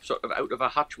looks up sort of out of a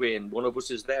hatchway and one of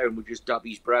us is there and we just dab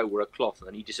his brow with a cloth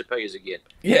and he disappears again.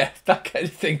 Yeah, that kind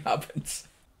of thing happens.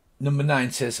 Number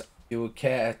 9 says you would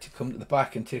care to come to the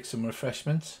back and take some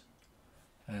refreshments,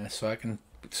 so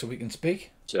we can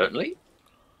speak. Certainly.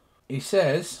 He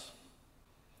says,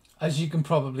 as you can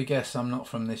probably guess, I'm not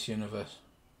from this universe.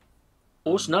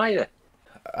 Us neither.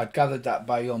 I'd gathered that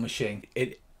by your machine.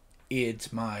 It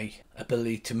aids my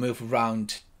ability to move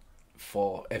around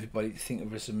for everybody to think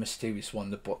of as a mysterious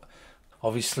wonder, but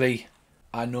obviously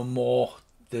I know more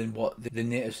than what the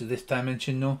natives of this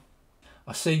dimension know.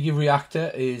 I see your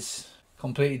reactor is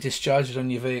completely discharged on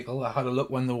your vehicle. I had a look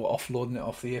when they were offloading it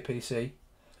off the APC.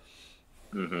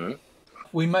 Mm-hmm.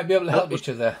 We might be able to help each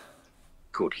other.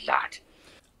 Good lad.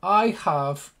 I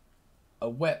have a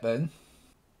weapon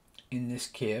in this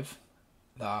cave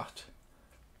that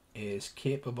is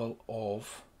capable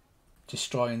of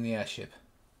destroying the airship.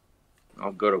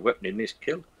 I've got a weapon in this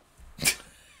kill.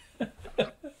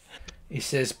 He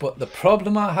says, but the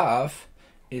problem I have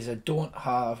is I don't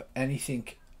have anything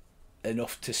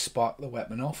enough to spark the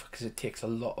weapon off because it takes a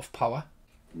lot of power.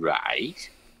 Right.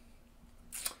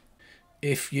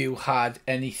 If you had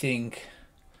anything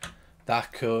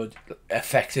that could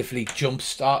effectively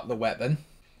jumpstart the weapon,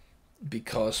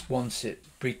 because once it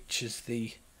breaches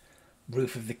the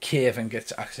roof of the cave and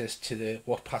gets access to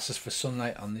what passes for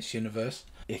sunlight on this universe,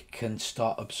 it can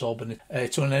start absorbing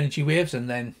its own energy waves and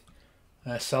then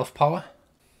self-power.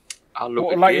 I'll look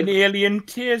What, at like Dave an alien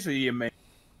taser, you mean?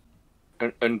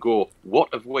 and go,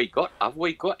 what have we got? Have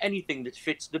we got anything that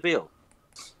fits the bill?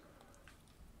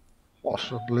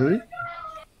 Possibly.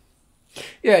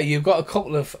 Yeah, you've got a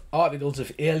couple of articles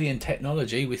of alien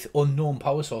technology with unknown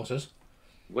power sources.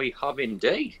 We have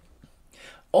indeed.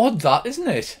 Odd that, isn't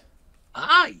it?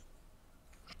 Aye.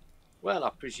 Well, I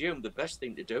presume the best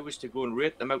thing to do is to go and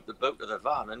rate them out the boat of the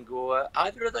van and go,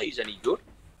 either of these any good?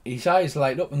 His eyes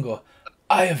light up and go,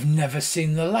 I have never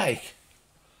seen the like.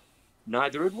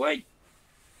 Neither had we.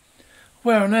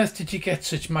 Where on earth did you get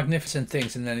such magnificent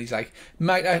things? And then he's like,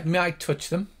 may I touch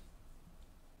them?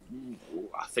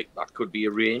 I think that could be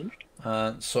arranged.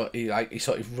 So he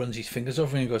sort of runs his fingers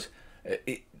over and he goes,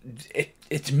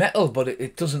 it's metal, but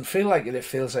it doesn't feel like it. It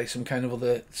feels like some kind of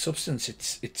other substance.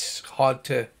 It's hard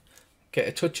to get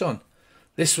a touch on.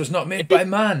 This was not made by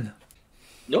man.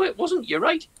 No, it wasn't. You're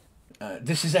right.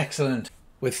 This is excellent.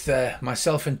 With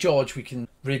myself and George, we can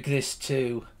rig this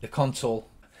to the console.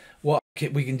 What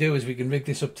we can do is we can rig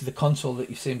this up to the console that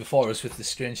you've seen before us with the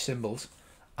strange symbols,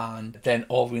 and then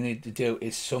all we need to do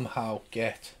is somehow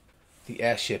get the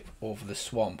airship over the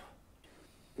swamp.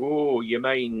 Oh, you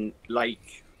mean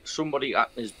like somebody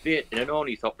acting as bait in an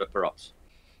ornithopter, perhaps.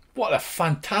 What a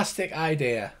fantastic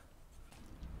idea.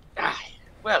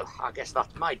 Well, I guess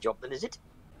that's my job then, is it?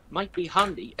 Might be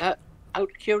handy. Out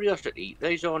of curiosity,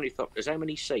 those ornithopters, how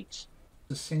many seats?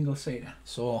 A single seater.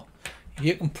 So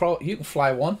you can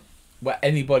fly one, where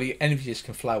any of you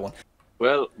can fly one.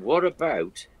 Well, what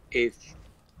about if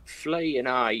Flay and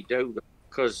I do that?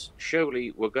 Because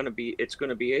surely it's going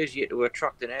to be easier to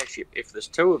attract an airship if there's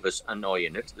two of us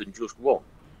annoying it than just one.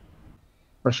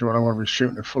 Especially when I'm going to be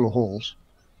shooting it full of holes.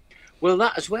 Well,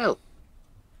 that as well.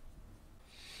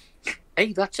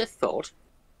 Hey, that's a thought.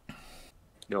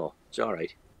 No, it's all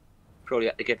right. Probably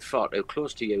had to get far too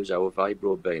close to use our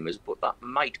vibro beamers, but that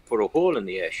might put a hole in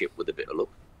the airship with a bit of luck.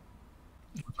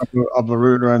 Have a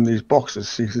route around these boxes,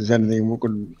 see if there's anything we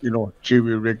can,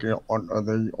 jury rig onto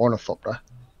the ornithopter.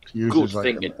 Good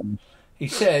thinking. He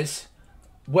says,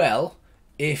 well,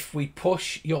 if we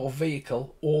push your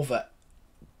vehicle over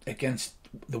against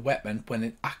the weapon when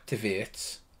it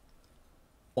activates,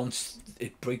 once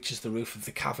it breaches the roof of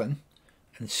the cavern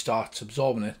and starts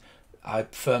absorbing it, I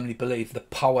firmly believe the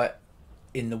power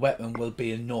in the weapon will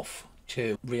be enough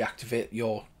to reactivate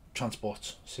your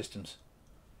transport systems.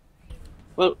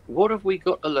 Well, what have we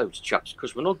got to load, chaps?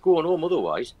 Because we're not going home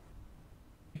otherwise.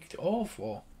 Off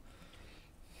or?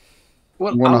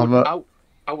 Well,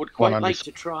 I would quite like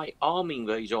to try arming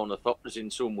these ornithopters in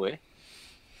some way.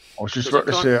 I was just about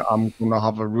to say I'm going to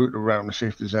have a route around to see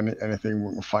if there's anything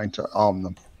we can find to arm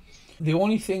them. The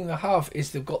only thing they have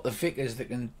is they've got the Vickers that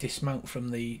can dismount from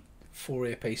the 4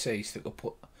 APCs that could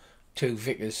put 2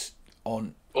 Vickers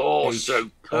on each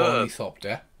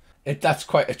ornithopter. That's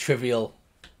quite a trivial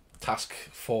task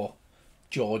for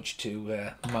George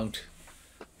to mount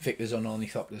Vickers on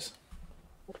ornithopters.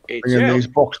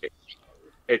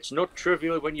 It's not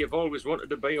trivial when you've always wanted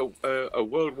to be a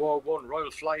World War I Royal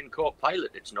Flying Corps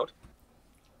pilot. It's not.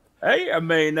 Hey, I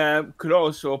mean, could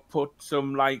also put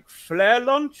some like flare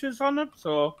launchers on it.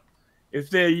 So if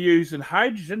they're using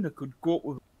hydrogen, they could go up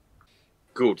with.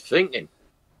 Good thinking.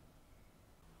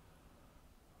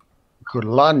 Could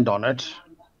land on it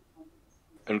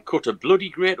and cut a bloody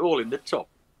great hole in the top.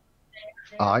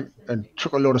 Aye, and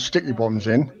chuck a load of sticky bombs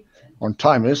in on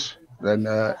timers, then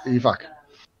evac.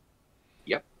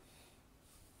 Yep.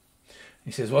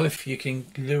 He says, well, if you can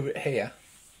lure it here,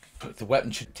 the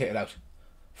weapon should take it out.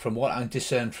 From what I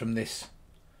discern from this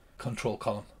control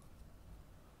column.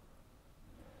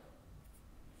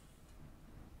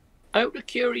 Out of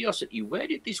curiosity, where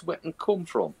did this weapon come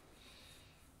from?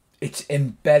 It's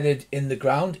embedded in the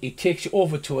ground. It takes you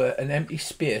over to an empty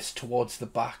space towards the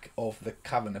back of the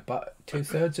cavern, about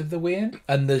 2/3 of the way in.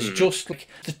 And there's just like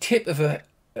the tip of a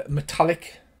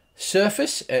metallic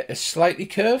surface, slightly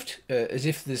curved, as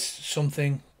if there's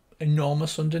something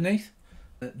enormous underneath.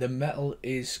 The metal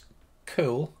is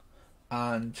cool,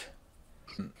 and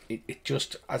it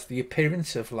just has the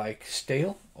appearance of like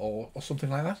steel or something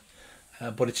like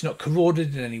that. But it's not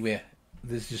corroded in any way.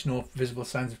 There's just no visible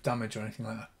signs of damage or anything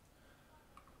like that.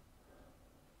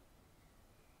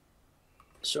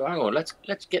 So hang on, let's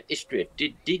get this straight.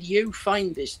 Did you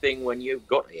find this thing when you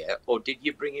got here, or did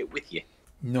you bring it with you?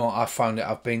 No, I found it.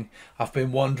 I've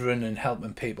been wandering and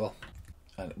helping people.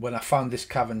 And when I found this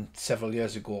cavern several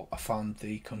years ago, I found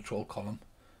the control column,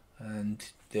 and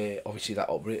obviously that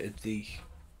operated the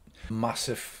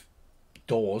massive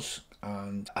doors.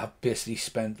 And I've basically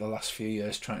spent the last few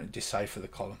years trying to decipher the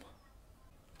column.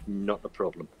 Not a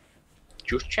problem.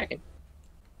 Just checking.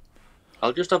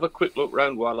 I'll just have a quick look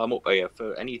round while I'm up here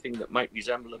for anything that might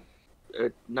resemble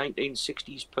a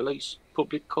 1960s police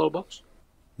public call box.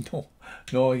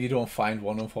 No, you don't find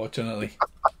one, unfortunately.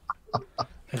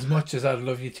 As much as I'd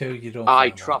love you to, you don't.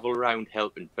 I travel around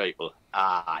helping people.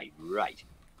 Aye, right.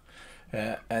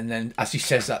 And then, as he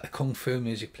says that, the kung fu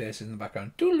music plays in the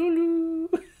background. Doo-loo-loo.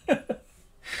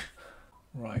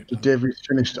 Right. After David's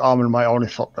finished arming my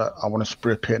ornithopter, I want to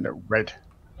spray paint it red.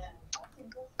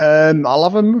 I'll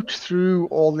have a mooch through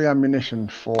all the ammunition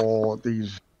for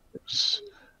these.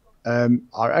 Are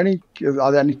there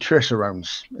any tracer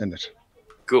rounds in it?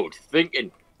 Good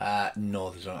thinking.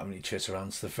 No, they don't have any tracer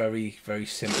rounds. They're very, very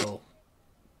simple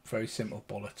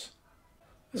bullets.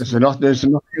 Is there nothing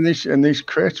in these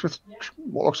crates with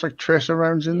what looks like tracer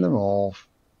rounds in them, or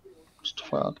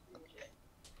stuff like that?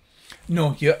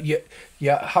 No, you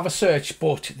have a search,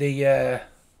 but the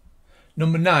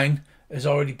number 9 has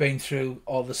already been through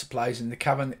all the supplies in the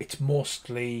cavern. It's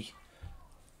mostly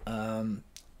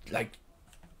like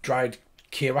dried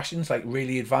key rations, like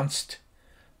really advanced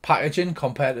packaging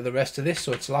compared to the rest of this,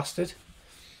 so it's lasted.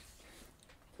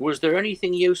 Was there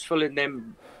anything useful in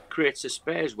them crates of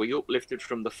spares we uplifted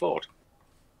from the fort?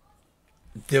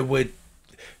 There were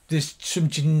There's some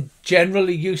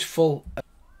generally useful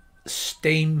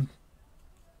steam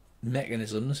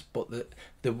mechanisms, but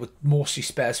they were mostly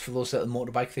spares for those little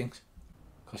motorbike things.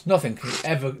 Because nothing's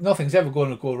ever going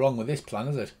to go wrong with this plan,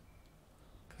 is it?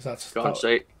 Because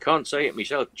can't say it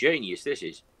myself. Genius, this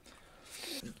is.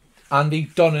 Andy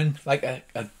donning like a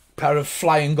pair of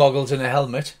flying goggles and a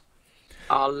helmet.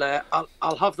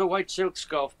 I'll have the white silk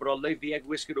scarf, but I'll leave the egg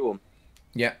whisk at home.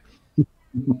 Yeah.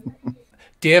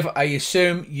 Dave, I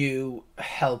assume you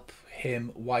help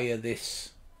him wire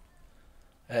this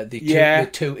the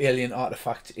two alien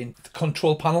artifacts in the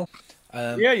control panel.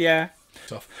 Yeah.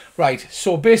 Stuff. Right.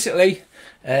 So basically,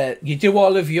 you do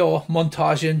all of your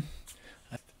montaging.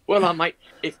 Well, I might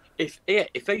if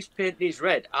he's painting his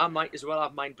red, I might as well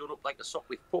have mine done up like a sock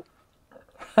with pup.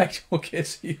 Right. Okay.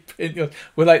 So you paint yours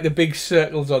with like the big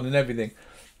circles on and everything.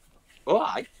 Oh,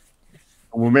 aye.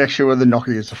 And we'll make sure the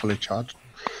Nokias are fully charged.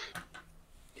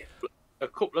 A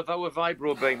couple of our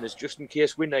vibro beamers just in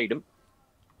case we need them.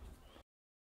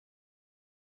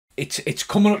 It's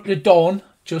coming up to dawn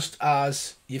just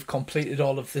as you've completed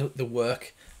all of the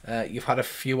work. You've had a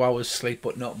few hours sleep,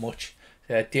 but not much.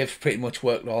 Dave's pretty much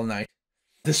worked all night.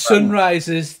 The sun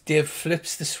rises. Dave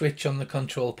flips the switch on the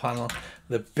control panel.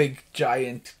 The big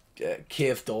giant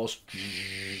cave doors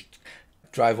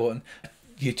drive open.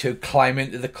 You two climb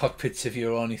into the cockpits of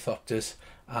your ornithopters,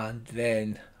 and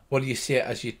then what do you say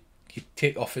as you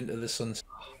take off into the sunset?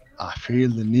 I feel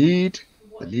the need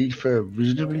for a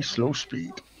reasonably slow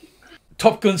speed.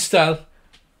 Top Gun style.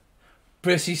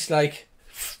 Bracey's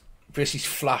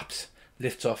flaps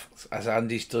lifts off as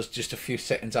Andy's does just a few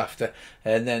seconds after,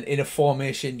 and then in a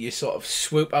formation you sort of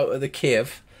swoop out of the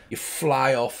cave. You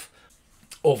fly off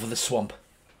over the swamp.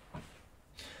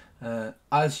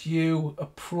 As you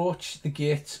approach the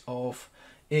gate of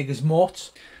Ager's Moat,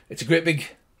 it's a great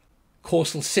big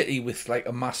coastal city with like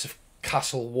a massive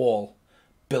castle wall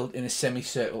built in a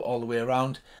semicircle all the way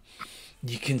around.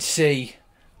 You can see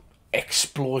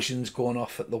explosions going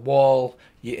off at the wall.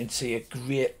 You can see a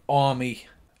great army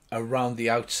around the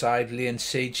outside laying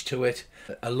siege to it.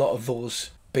 A lot of those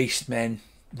beast men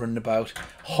running about.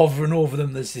 Hovering over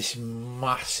them, there's this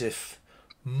massive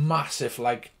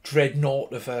like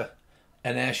dreadnought of an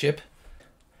airship.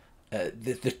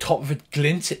 The top of it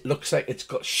glints. It looks like it's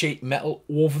got sheet metal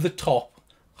over the top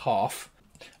half.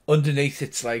 Underneath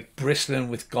it's like bristling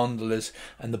with gondolas,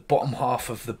 and the bottom half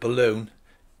of the balloon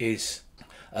is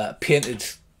painted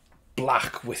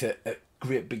black with a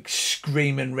great big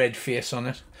screaming red face on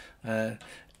it.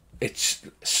 It's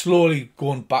slowly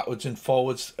going backwards and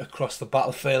forwards across the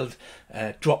battlefield,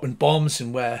 dropping bombs,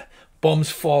 and where bombs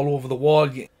fall over the wall,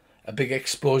 a big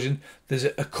explosion. There's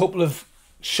a couple of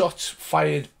shots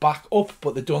fired back up,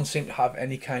 but they don't seem to have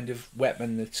any kind of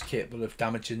weapon that's capable of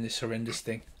damaging this horrendous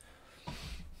thing.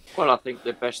 Well, I think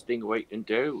the best thing we can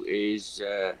do is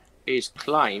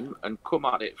climb and come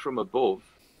at it from above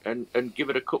and give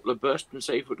it a couple of bursts and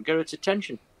see if we can get its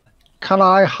attention. Can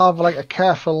I have like a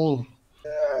careful,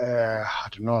 I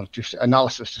don't know, just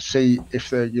analysis to see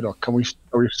if can we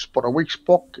spot a weak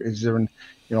spot? Is there an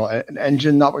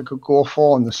engine that we could go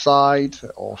for on the side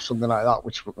or something like that,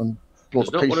 which we can blow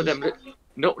to pieces?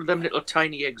 Not one of them little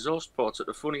tiny exhaust ports at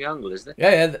a funny angle, is there?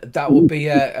 Yeah, that would be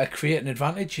a creating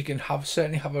advantage. You can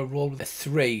certainly have a roll with a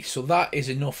 3, so that is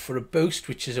enough for a boost,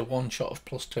 which is a one shot of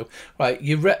 +2. Right,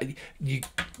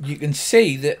 you can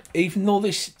see that even though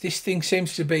this thing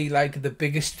seems to be like the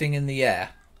biggest thing in the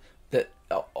air, that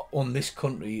on this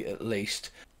country at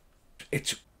least,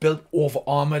 it's built over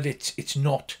armored. It's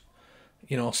not,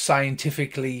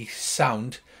 scientifically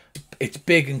sound. It's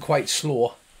big and quite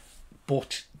slow,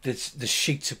 but the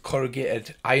sheets of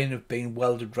corrugated iron have been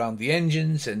welded around the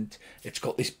engines, and it's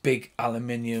got this big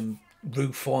aluminium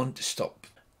roof on to stop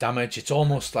damage. It's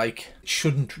almost like it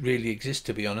shouldn't really exist,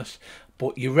 to be honest.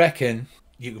 But you reckon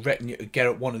you could get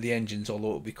at one of the engines,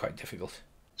 although it would be quite difficult.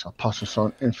 So I'll pass us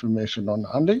on information on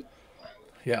Andy.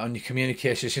 Yeah, on your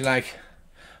communications, you're like,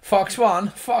 Fox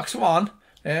 1,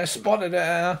 spotted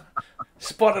a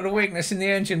weakness in the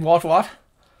engine. What?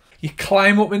 You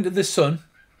climb up into the sun.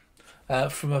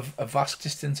 From a vast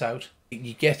distance out.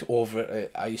 You get over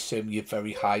it, I assume you're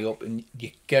very high up, and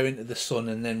you go into the sun,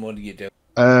 and then what do you do?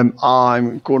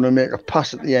 I'm going to make a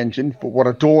pass at the engine, but what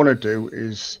I don't want to do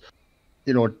is,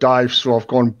 dive so I've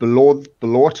gone below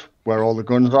it, where all the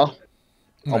guns are.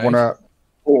 Right. I want to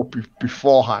go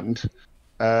beforehand,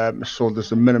 so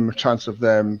there's a minimum chance of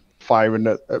them firing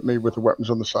at me with the weapons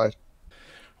on the side.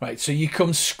 Right, so you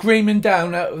come screaming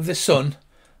down out of the sun.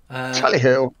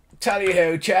 Tally-ho. Tally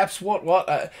ho, chaps.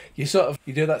 What? You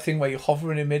do that thing where you're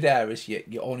hovering in midair as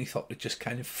your ornithopter just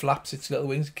kind of flaps its little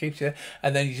wings and keeps you,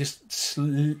 and then you just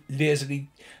lazily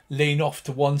lean off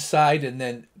to one side and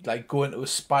then like go into a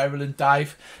spiral and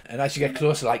dive. And as you get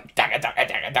closer, like dagga dagga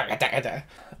dagga dagga dagga dagga.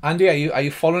 Andy, are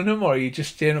you following him or are you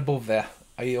just staying above there?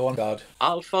 Are you on guard?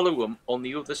 I'll follow him on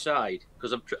the other side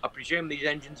because I presume these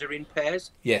engines are in pairs.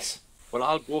 Yes. Well,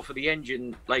 I'll go for the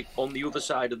engine like on the other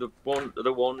side of the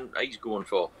one he's going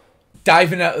for.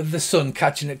 Diving out of the sun,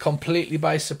 catching it completely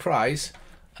by surprise.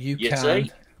 You can.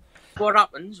 See? What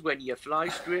happens when you fly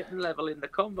straight and level in the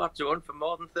combat zone for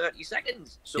more than 30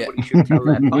 seconds? Somebody should tell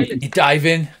their pilot. You dive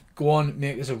in, go on,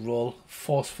 make us a roll,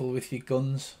 forceful with your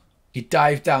guns. You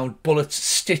dive down, bullets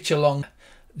stitch along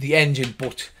the engine,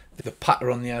 but the patter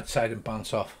on the outside and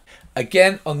bounce off.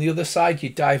 Again, on the other side, you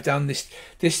dive down. This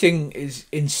thing is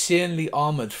insanely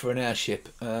armoured for an airship.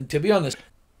 To be honest,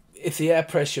 if the air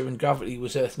pressure and gravity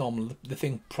was Earth normal, the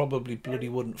thing probably bloody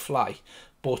wouldn't fly.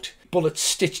 But bullets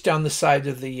stitch down the side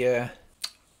of the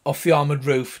off the armoured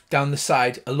roof, down the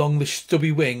side, along the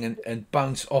stubby wing, and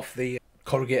bounce off the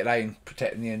corrugated iron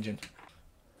protecting the engine.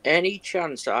 Any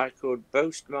chance I could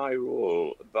boost my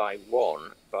roll by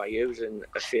 1 by using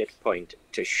a fate point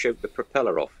to shoot the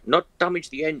propeller off? Not damage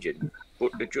the engine,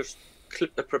 but to just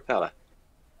clip the propeller.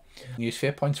 Use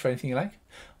fate points for anything you like.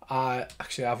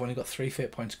 Actually, I've only got 3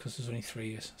 fate points because there's only 3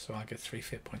 years, so I get 3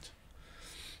 fate points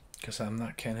because I'm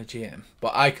that kind of GM.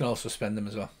 But I can also spend them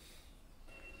as well.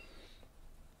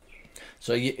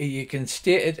 So you can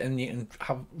state it and you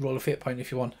can roll a fate point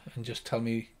if you want, and just tell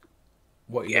me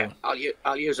what you want.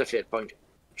 I'll use a fate point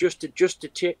just to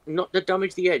take, not to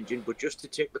damage the engine, but just to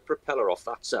take the propeller off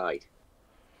that side.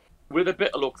 With a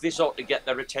bit of luck, this ought to get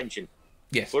their attention.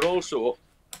 Yes. But also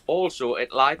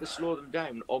it'll either slow them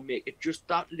down or make it just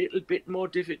that little bit more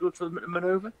difficult for them to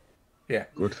manoeuvre. Yeah.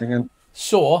 Good thinking.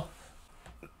 So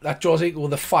that draws equal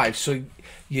with a 5. So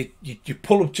you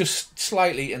pull up just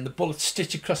slightly, and the bullets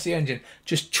stitch across the engine,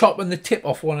 just chopping the tip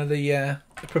off one of the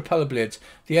propeller blades.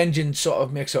 The engine sort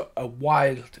of makes a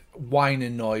wild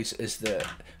whining noise as the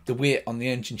weight on the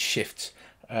engine shifts.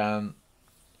 And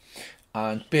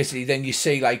basically then you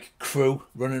see like crew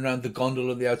running around the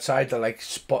gondola on the outside. They're like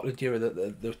spotted you,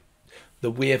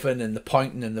 the waving and the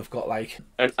pointing, and they've got like...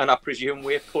 And I presume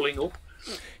we're pulling up?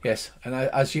 Yes, and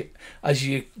as you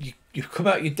come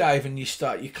out your dive and you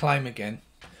start your climb again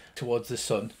towards the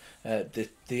sun, the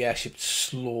airship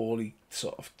slowly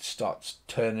sort of starts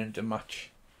turning to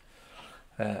match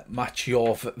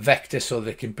your vector, so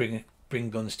they can bring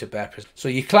guns to bear. So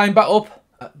you climb back up.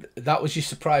 That was your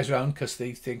surprise round because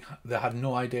they had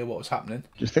no idea what was happening.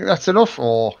 Do you think that's enough,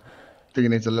 or do you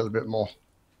need a little bit more?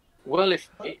 Well,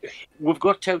 we've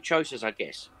got 2 choices, I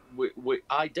guess.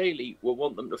 Ideally, we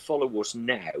want them to follow us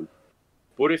now.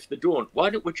 But if they don't, why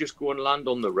don't we just go and land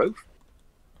on the roof?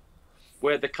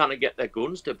 Where they kind of get their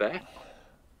guns to bear.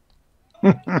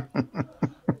 Because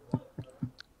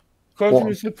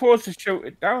we're supposed to shoot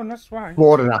it down, that's why.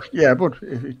 Boarding action. Yeah, but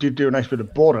if you did do a nice bit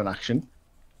of boarding action.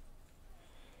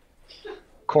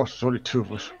 Of course, there's only 2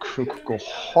 of us. Could go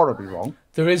horribly wrong.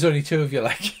 There is only 2 of you,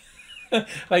 like...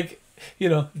 like, you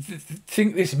know,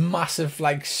 think this massive,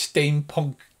 like,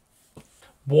 steampunk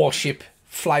warship,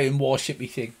 flying warshipy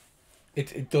thing.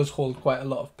 It does hold quite a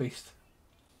lot of beast.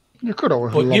 You could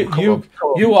always. But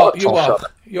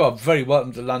you are very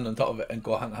welcome to land on top of it and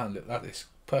go hand to hand. That is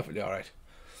perfectly all right.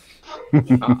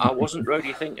 I wasn't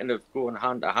really thinking of going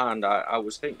hand to hand. I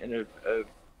was thinking of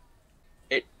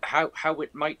it how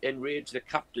it might enrage the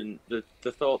captain, the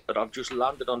thought that I've just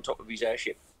landed on top of his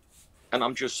airship and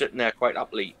I'm just sitting there quite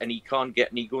happily and he can't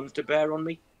get any guns to bear on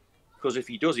me, because if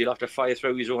he does, he'll have to fire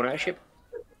through his own airship.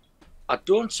 I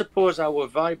don't suppose our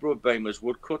vibro beamers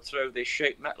would cut through this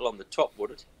sheet metal on the top,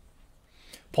 would it?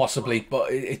 Possibly,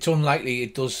 but it's unlikely.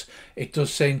 It does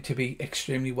seem to be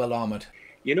extremely well armoured.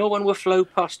 You know when we flew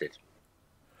past it?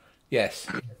 Yes.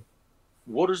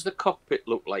 What does the cockpit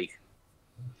look like?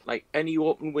 Like any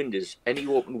open windows,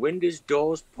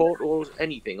 doors, portholes,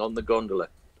 anything on the gondola?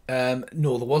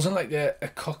 No, there wasn't like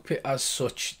a cockpit as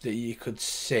such that you could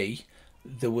see.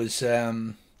 There was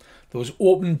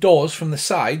open doors from the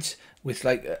sides with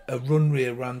like a runway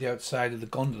around the outside of the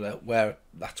gondola, where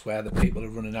that's where the people are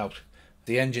running out.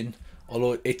 The engine,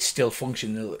 although it's still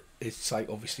functional, it's like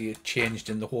obviously it changed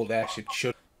and the whole airship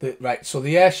should. Right, so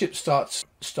the airship starts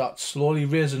slowly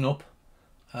raising up,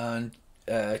 and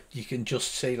you can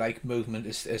just see like movement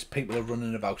as people are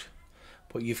running about.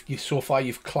 But you've so far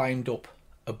you've climbed up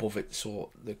above it,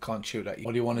 so they can't shoot at you.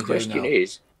 What do you want to do now? The question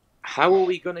is, how are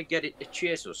we going to get it to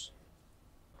chase us?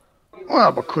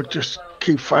 Well, we could just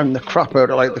keep firing the crap out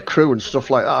of like the crew and stuff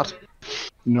like that.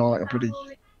 You know, like a bloody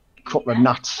couple of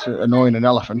gnats annoying an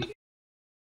elephant.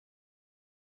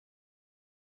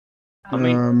 I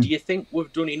mean, do you think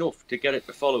we've done enough to get it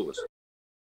to follow us?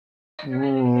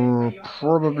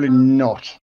 Probably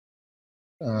not.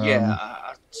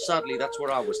 Yeah, sadly, that's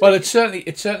what I was Well, thinking.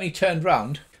 it certainly turned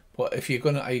round. But if are you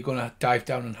gonna dive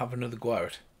down and have another go at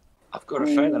it? I've got a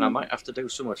feeling I might have to do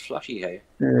somewhat flashy here.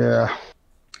 Yeah.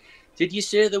 Did you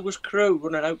say there was crew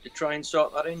running out to try and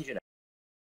sort that engine out?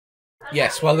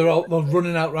 Yes. Well, they're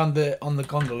running out on the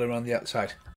gondola around the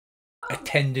outside,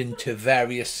 attending to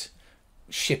various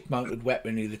ship-mounted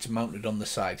weaponry that's mounted on the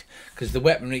side, because the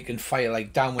weaponry can fire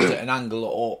like downwards at an angle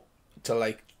or to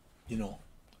like, you know,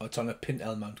 it's on a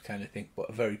pintail mount kind of thing, but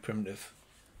a very primitive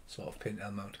sort of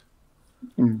pintail mount.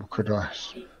 Could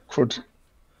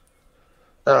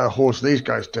hose these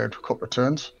guys down for a couple of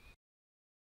turns.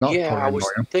 Yeah, I was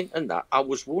thinking that. I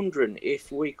was wondering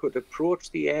if we could approach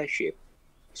the airship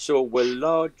so we're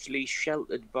largely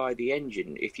sheltered by the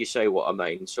engine, if you say what I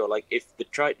mean. So, like, if they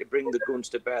try to bring the guns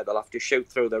to bear, they'll have to shoot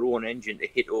through their own engine to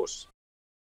hit us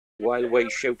while we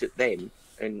shoot at them.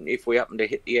 And if we happen to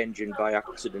hit the engine by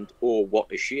accident, oh,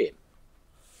 what a shame.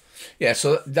 Yeah,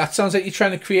 so that sounds like you're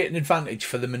trying to create an advantage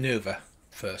for the manoeuvre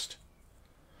first.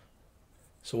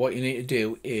 So what you need to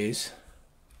do is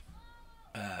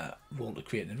roll to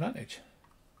create an advantage.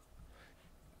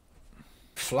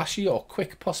 Flashy or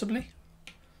quick, possibly?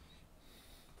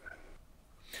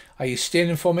 Are you staying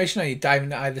in formation? Are you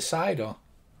diving to either side? Or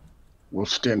we'll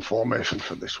stay in formation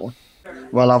for this one.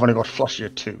 Well, I've only got flashy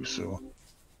at 2, so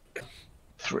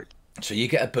 3. So you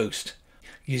get a boost.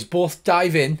 You both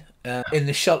dive in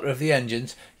the shelter of the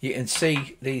engines. You can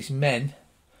see these men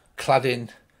clad in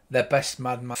their best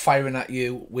madman firing at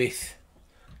you with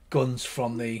guns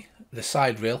from the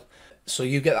side rail. So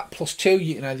you get that +2.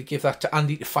 You can either give that to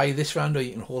Andy to fire this round, or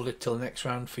you can hold it till the next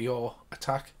round for your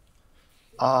attack.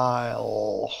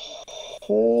 I'll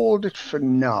hold it for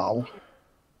now.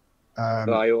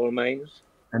 By all means.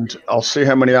 And I'll see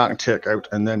how many I can take out,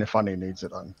 and then if Andy needs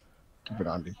it, I'll give it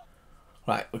Andy.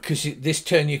 Right, because this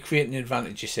turn you're creating an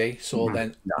advantage, you see. So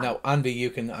then, now Andy, you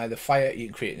can either fire, you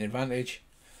can create an advantage.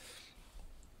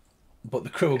 But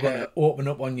the crew are going to open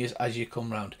up on you as you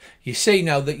come round. You see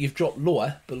now that you've dropped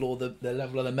lower, below the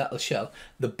level of the metal shell.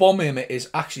 The bomb aimer is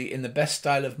actually in the best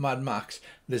style of Mad Max.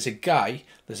 There's a guy,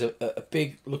 there's a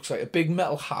big, looks like a big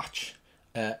metal hatch,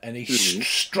 and he's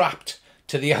strapped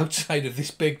to the outside of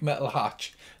this big metal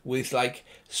hatch with like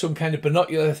some kind of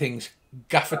binocular things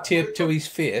gaffer taped to his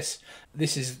face.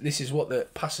 This is what the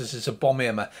passes as a bomb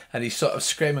aimer, and he's sort of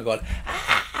screaming, going,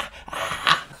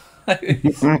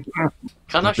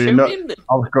 Can I shoot him then?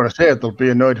 I was going to say, they'll be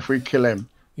annoyed if we kill him.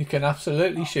 You can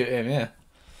absolutely shoot him, yeah.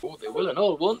 Oh, they will and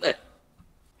all, won't they?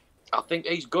 I think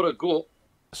he's got to go.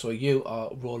 So you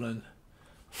are rolling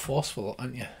forceful,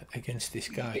 aren't you, against this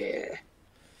guy? Yeah.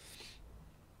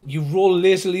 You roll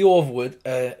lazily overward,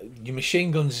 your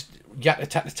machine guns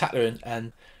yatter-tatter-tattering,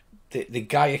 and the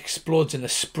guy explodes in a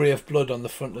spray of blood on the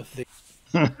front of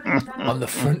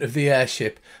the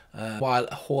airship, while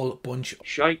a whole bunch of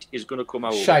shite is going to come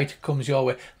out. Shite comes your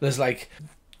way. There's like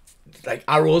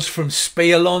arrows from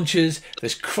spear launchers.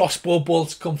 There's crossbow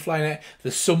bolts come flying out.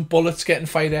 There's some bullets getting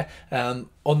fired at.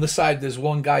 On the side, there's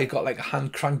one guy got like a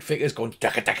hand cranked Vickers going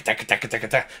dakka dakka dakka dakka dakka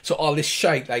dakka. So all this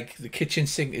shite, like the kitchen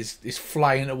sink, is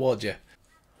flying towards you.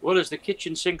 Well, as the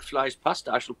kitchen sink flies past,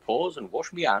 I shall pause and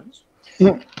wash my hands.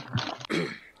 20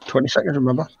 seconds,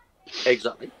 remember?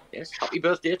 Exactly. Yes. Happy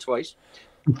birthday twice.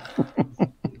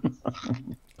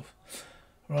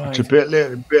 Right. It's a bit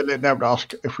late now to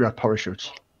ask if we had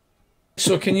parachutes.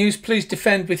 So can you please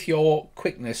defend with your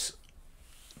quickness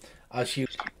as you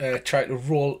try to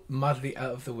roll madly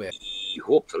out of the way?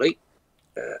 Hopefully.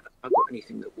 I've got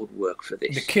anything that would work for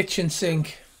this. The kitchen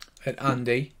sink at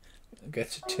Andy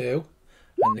gets a 2,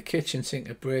 and the kitchen sink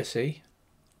at Bracy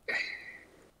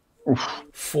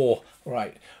 4.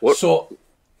 Right. So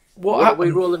what are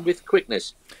we rolling with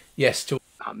quickness? Yes.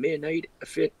 I may need a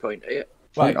fate point here.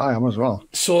 Right. I am as well.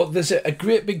 So there's a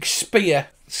great big spear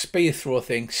throw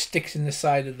thing sticks in the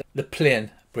side of the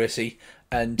plane, Bracy,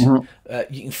 and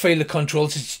you can feel the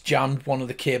controls. It's jammed one of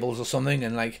the cables or something,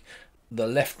 and like the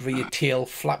left rear tail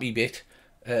flappy bit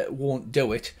won't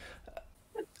do it,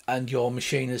 and your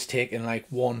machine has taken like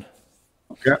 1.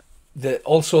 Yeah.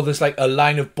 Also, there's like a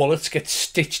line of bullets gets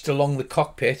stitched along the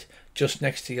cockpit just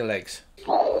next to your legs.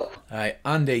 Right,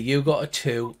 Andy, you got a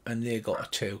 2 and they got a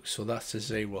 2, so that's a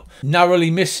 0.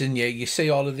 Narrowly missing you. You see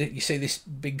all of it. You see this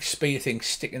big spear thing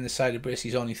stick in the side of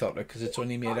Bracy's ornithopter because it's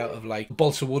only made out of like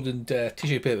balsa wood and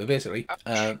tissue paper, basically.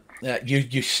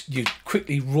 You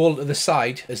quickly roll to the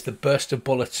side as the burst of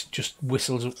bullets just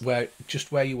whistles where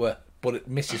you were. but it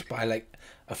misses by like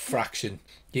a fraction.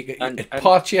 And It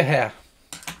parts your hair.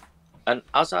 And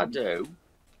as I do,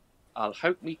 I'll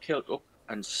hook me kilt up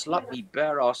and slap me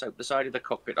bare arse out the side of the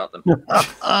cockpit at them.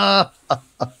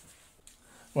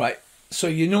 Right. So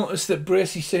you notice that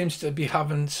Bracey seems to be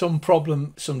having some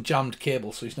problem, some jammed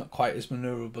cable, so he's not quite as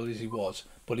manoeuvrable as he was,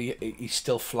 but he's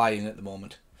still flying at the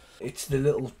moment. It's the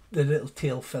little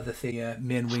tail feather thing,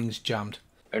 main wings jammed.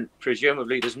 And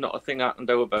presumably there's not a thing I can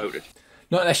do about it.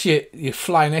 Not unless you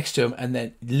fly next to him and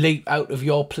then leap out of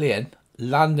your plane,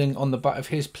 landing on the back of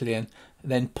his plane,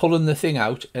 then pulling the thing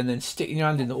out and then sticking your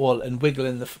hand in the hole and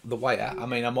wiggling the wire. I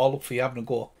mean, I'm all up for you having a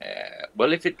go.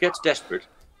 Well, if it gets desperate,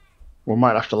 We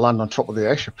might have to land on top of the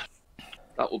airship.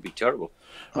 that would be terrible.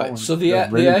 Right, Oh, so yeah,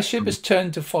 the really. airship is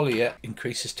turned to follow you,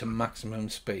 increases to maximum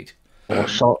speed. Or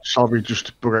shall we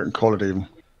just bug out and call it even?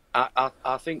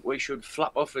 I think we should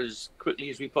flap off as quickly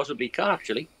as we possibly can,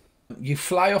 actually. You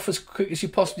fly off as quick as you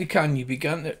possibly can. You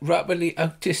begin to rapidly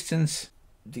outdistance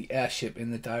the airship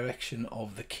in the direction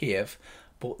of the cave.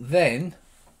 But then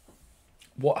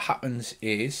what happens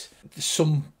is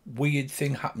some weird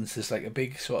thing happens. There's like a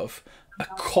big sort of a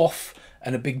cough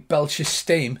and a big belch of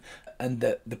steam, and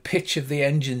the pitch of the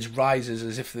engines rises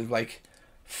as if they've like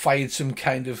fired some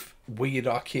kind of weird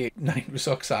archaic nitrous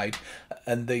oxide,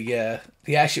 and the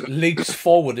airship leaps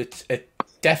forward at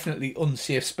definitely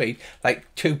unsafe speed.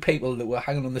 Like two people that were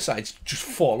hanging on the sides just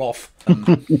fall off,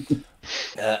 and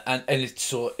it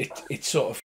sort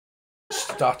of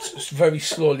starts very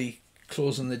slowly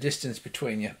closing the distance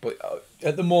between you. But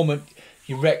at the moment,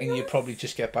 you reckon you probably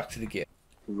just get back to the gate.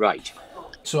 Right.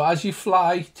 So as you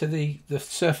fly to the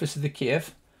surface of the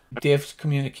cave, Dave's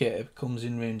communicator comes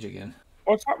in range again.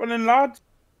 What's happening, lads?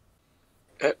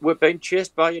 We're being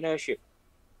chased by an airship.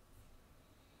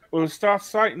 We'll start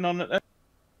sighting on it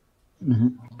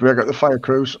then. Break out the fire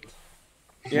crews.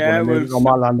 Yeah, we'll on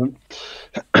my landing.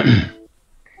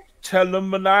 tell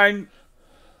number 9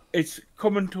 it's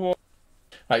coming towards.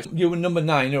 Right, you and number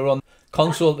 9 are on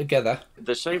console together.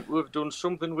 They seem to have done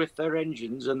something with their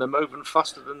engines and they're moving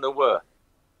faster than they were.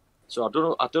 So I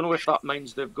don't know if that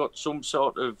means they've got some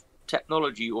sort of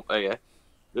technology up here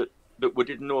that we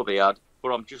didn't know they had, but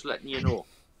I'm just letting you know.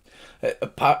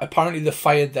 Apparently they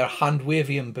fired their hand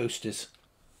wavium boosters.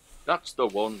 That's the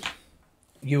ones.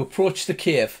 You approach the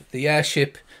cave. The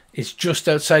airship is just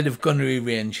outside of gunnery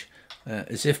range,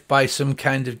 as if by some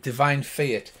kind of divine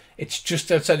fiat. It's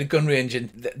just outside of gun range, and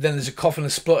then there's a cough and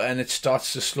a splutter, and it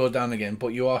starts to slow down again. But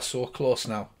you are so close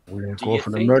now. We'll Do go you for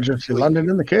an think emergency landing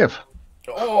in the cave.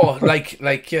 Oh, like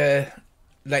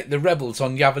the rebels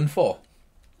on Yavin 4.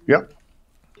 Yep.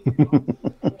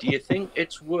 Do you think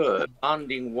it's worth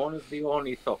landing one of the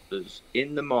ornithopters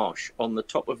in the marsh on the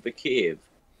top of the cave,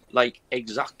 like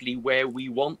exactly where we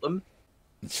want them?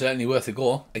 It's certainly worth a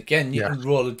go. Again, you Yeah. can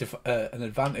roll an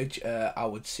advantage. I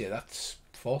would say that's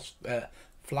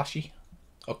flashy,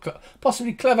 or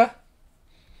possibly clever.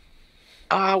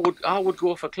 I would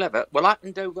go for clever. Well, I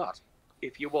can do that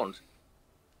if you want,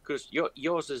 because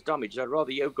yours is damaged. I'd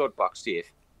rather you got back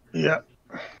safe, Yeah.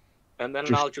 and then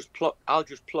Just- I'll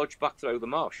just plunge back through the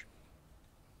marsh.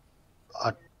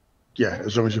 Yeah,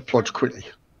 as long as you plodge quickly.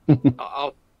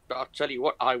 I'll tell you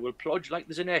what, I will plunge like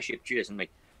there's an airship chasing me.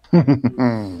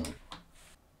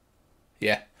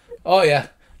 Yeah. Oh yeah.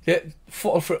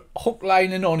 Fall for hook,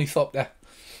 line, and ornithopter.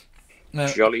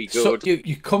 Jolly So good.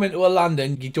 you come into a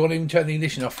landing, you don't even turn the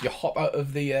ignition off, you hop out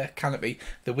of the canopy,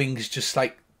 the wings just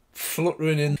like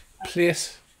fluttering in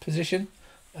place position,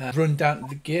 run down to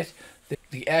the gate,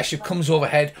 the airship comes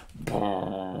overhead,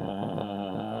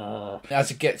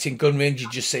 as it gets in gun range you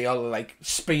just see all the like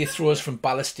spear throws from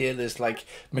ballistier, there's like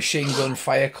machine gun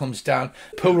fire comes down,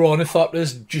 poor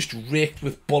ornithopters just raked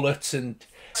with bullets and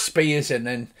spears, and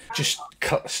then just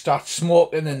start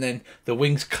smoking, and then the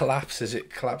wings collapse as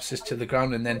it collapses to the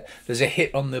ground, and then there's a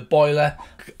hit on the boiler,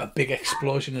 a big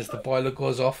explosion as the boiler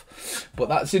goes off. But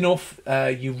that's enough.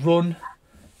 You run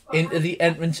into the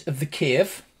entrance of the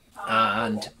cave,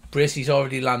 and Bracey's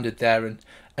already landed there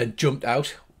and jumped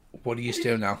out. What do you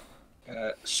do now?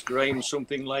 Scream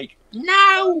something like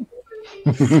 "No!"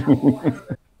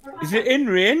 Is it in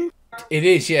range? It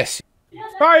is, yes.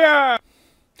 Fire!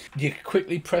 You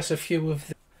quickly press a few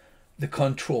of the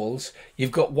controls.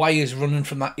 You've got wires running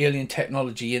from that alien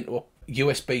technology into a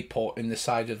USB port in the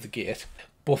side of the gate.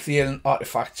 Both the alien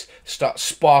artifacts start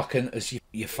sparking as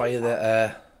you fire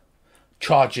the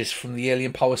charges from the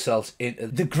alien power cells into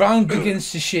the ground.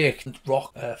 Begins to shake.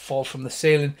 Rock falls from the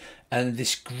ceiling, and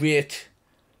this great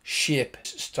shape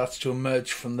starts to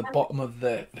emerge from the bottom of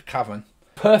the cavern.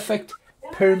 Perfect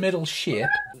pyramidal shape.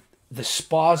 The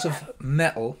spars of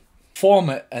metal form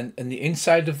it and the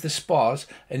inside of the spars.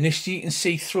 Initially you can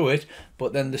see through it,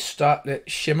 but then they start to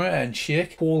shimmer and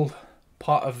shake. Whole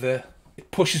part of it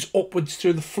pushes upwards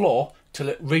through the floor till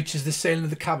it reaches the ceiling of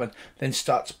the cavern, then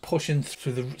starts pushing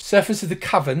through the surface of the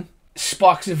cavern.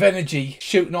 Sparks of energy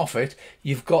shooting off it.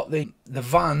 You've got the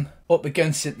van up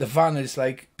against it. The van is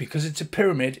like, because it's a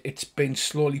pyramid, it's been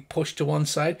slowly pushed to one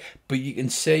side, but you can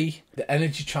see the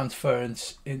energy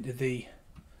transference into the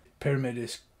pyramid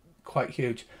is quite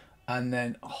huge. And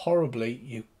then horribly,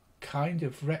 you kind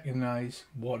of recognize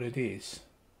what it is.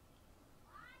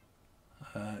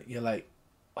 You're like,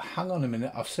 hang on a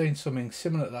minute, I've seen something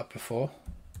similar to that before.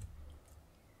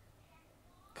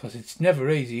 Because it's never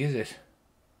easy, is it?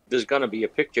 There's going to be a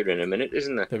picture in a minute,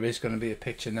 isn't there? There is going to be a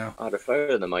picture now. Out of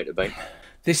fire there might have been.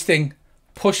 This thing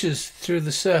pushes through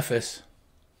the surface.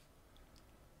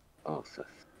 Oh, for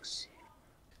fuck's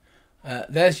sake.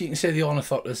 There's, you can see the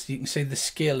ornithopters. You can see the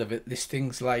scale of it. This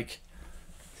thing's like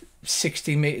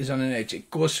 60 metres on an edge.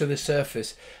 It goes through the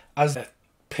surface. As the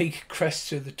peak crests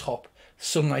through the top,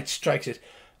 sunlight strikes it.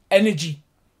 Energy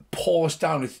pours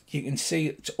down. You can see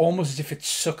it's almost as if it's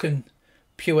sucking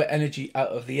pure energy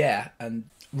out of the air and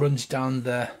runs down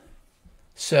the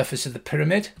surface of the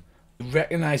pyramid. You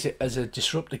recognise it as a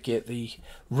disruptor gate. The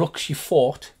rooks you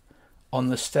fought on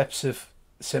the steps of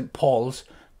St. Paul's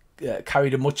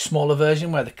carried a much smaller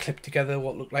version where they clipped together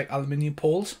what looked like aluminium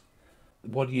poles.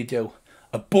 What do?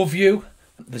 Above you,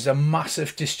 there's a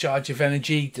massive discharge of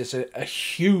energy. There's a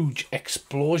huge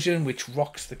explosion which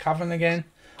rocks the cavern again,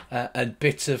 and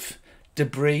bits of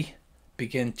debris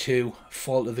begin to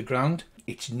fall to the ground.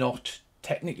 It's not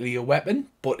technically a weapon,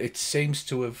 but it seems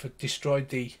to have destroyed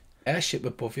the airship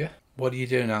above you. What do you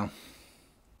do now?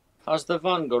 Has the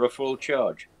van got a full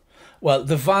charge? Well,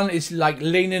 the van is like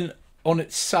leaning on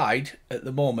its side at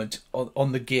the moment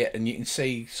on the gate, and you can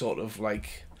see sort of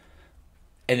like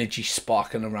energy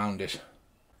sparking around it.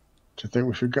 Do you think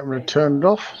we should get them to turn it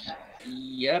off?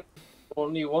 Yep.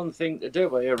 Only one thing to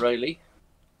do here, Riley.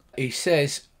 He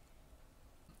says,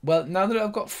 well, now that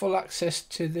I've got full access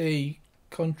to the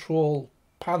control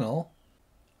panel,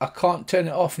 I can't turn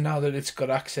it off now that it's got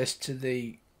access to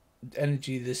the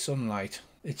energy of the sunlight.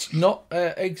 It's not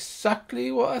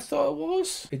exactly what I thought it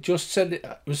was. It just said it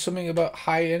was something about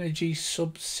high energy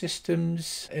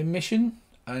subsystems emission,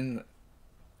 and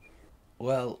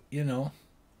well, you know,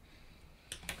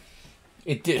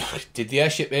 it did the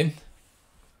airship in.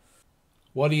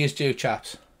 What do you do,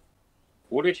 chaps?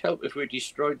 Would it help if we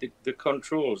destroyed the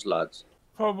controls, lads?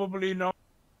 Probably not.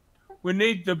 We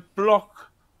need to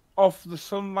block off the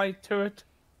sunlight to it,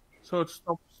 so it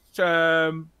stops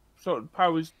sort of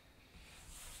powers.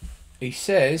 He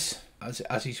says,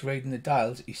 as he's reading the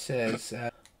dials, he says,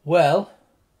 well,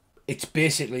 it's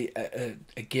basically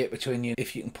a gate between you.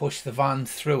 If you can push the van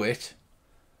through it,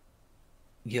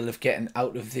 you'll have gotten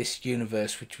out of this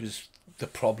universe, which was the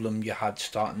problem you had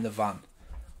starting the van.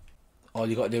 All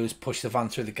you got to do is push the van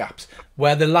through the gaps.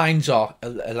 Where the lines are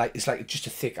like, it's like just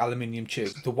a thick aluminium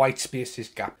tube. The white space is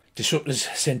gap.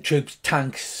 Disruptors send troops,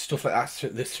 tanks, stuff like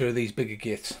that through these bigger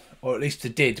gates. Or at least they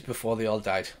did before they all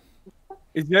died.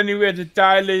 Is there any way to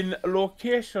dial in a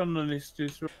location on this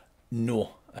disruptor?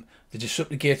 No. The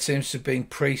disruptor gate seems to have been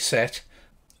preset,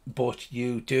 but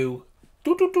you do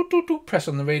press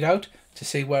on the readout to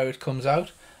see where it comes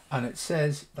out. And it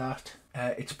says that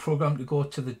it's programmed to go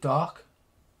to the dark.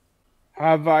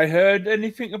 Have I heard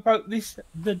anything about this?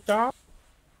 The dark?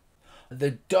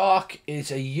 The Dark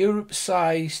is a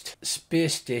Europe-sized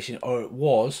space station, or it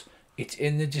was. It's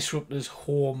in the Disruptor's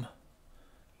home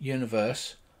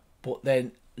universe, but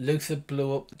then Luther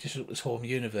blew up the Disruptor's home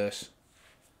universe,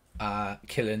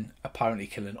 apparently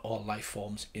killing all life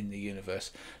forms in the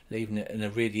universe, leaving it an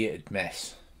irradiated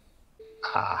mess.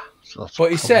 So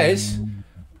but he says,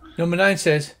 number 9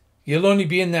 says, you'll only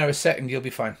be in there a second, you'll be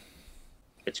fine.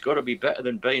 It's got to be better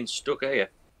than being stuck here.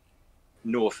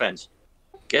 No offence.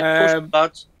 Get pushed,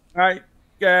 lads. Right,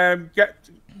 get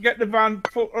the van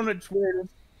put on its wheels,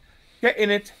 get in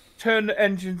it, turn the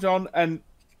engines on, and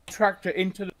tractor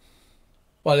into the...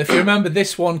 Well, if you remember,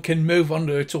 this one can move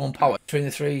under its own power. Between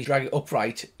the three, drag it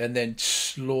upright, and then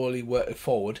slowly work it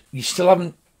forward. You still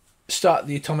haven't started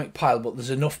the atomic pile, but there's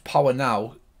enough power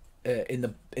now in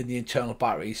the internal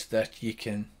batteries that you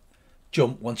can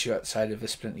jump once you're outside of the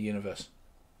Splinter universe.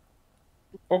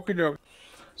 Okay, doke.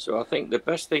 So I think the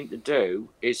best thing to do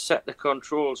is set the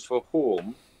controls for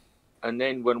home, and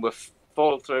then when we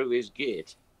fall through this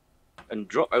gate and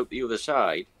drop out the other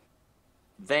side,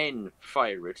 then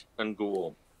fire it and go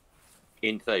home,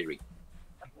 in theory.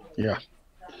 Yeah.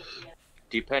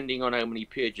 Depending on how many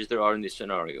pages there are in this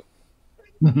scenario.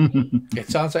 It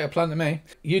sounds like a plan to me.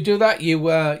 You do that, you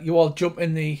all jump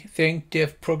in the thing.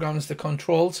 Dave programs the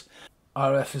controls.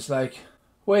 RF is like,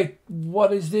 wait,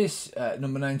 what is this?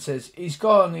 Number 9 says, he's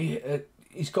gone.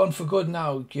 He's gone for good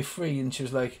now. You're free. And she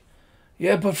was like,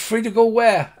 yeah, but free to go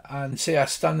where? And Sia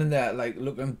standing there, like,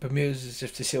 looking bemused as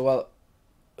if to say, well,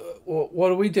 what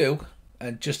do we do?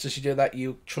 And just as you do that,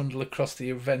 you trundle across the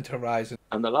event horizon.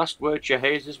 And the last word she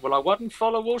hears is, well, I wouldn't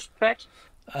follow us, pet.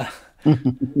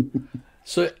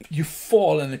 So you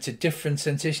fall, and it's a different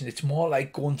sensation. It's more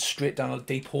like going straight down a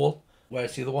deep hole.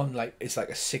 Whereas the other one, like, it's like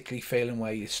a sickly feeling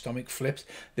where your stomach flips.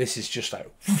 This is just like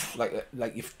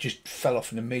you've just fell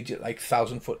off an immediate, like,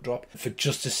 1,000-foot drop. For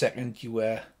just a second,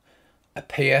 you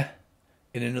appear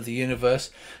in another universe.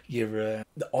 You're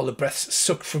all the breath's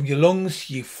sucked from your lungs.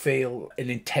 You feel an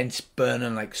intense burn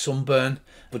and like sunburn.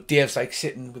 But Dave's like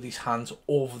sitting with his hands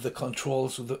over the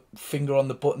controls with the finger on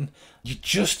the button. You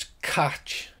just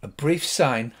catch a brief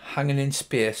sign hanging in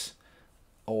space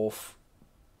of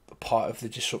part of the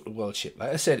Disrupted World ship.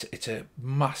 Like I said, it's a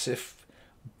massive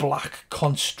black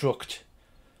construct.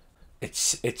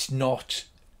 It's not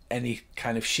any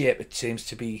kind of shape. It seems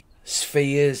to be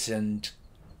spheres and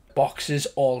boxes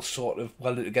all sort of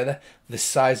welded together, the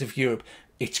size of Europe.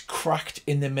 It's cracked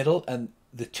in the middle, and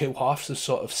the two halves are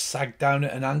sort of sagged down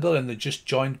at an angle, and they're just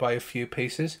joined by a few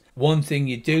pieces. One thing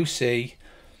you do see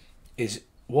is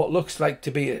what looks like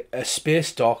to be a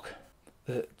space dock.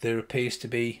 There appears to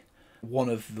be one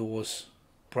of those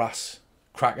brass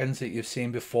krakens that you've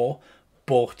seen before,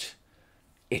 but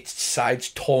its sides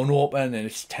torn open and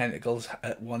its tentacles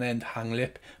at one end hang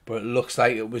limp, but it looks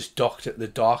like it was docked at the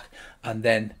dock, and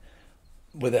then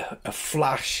with a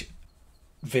flash,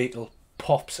 vehicle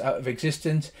pops out of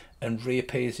existence and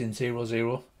reappears in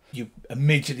 00. You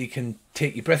immediately can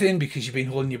take your breath in because you've been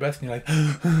holding your breath, and you're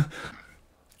like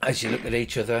as you look at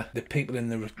each other. The people in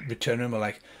the return room are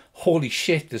like, holy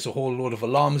shit, there's a whole load of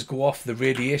alarms go off. The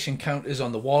radiation counters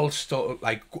on the walls start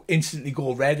like instantly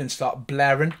go red and start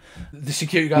blaring. The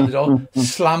security guard at the door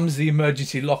slams the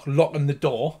emergency lock, locking the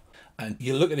door. And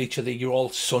you look at each other, you're all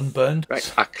sunburned.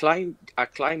 Right, I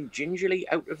climbed gingerly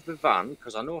out of the van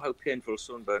because I know how painful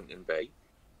sunburn can be.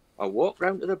 I walk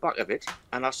round to the back of it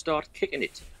and I start kicking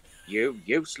it. You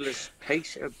useless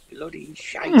piece of bloody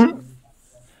shite.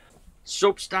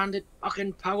 Substandard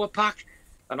fucking power pack.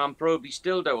 And I'm probably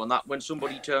still doing that when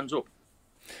somebody turns up.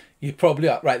 You probably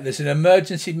are. Right, there's an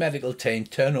emergency medical team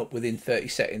turn up within 30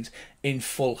 seconds in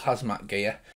full hazmat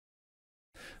gear.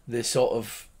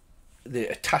 They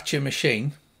attach a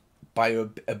machine by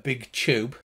a big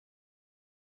tube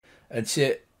and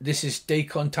say, this is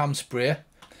decontam spray.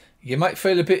 You might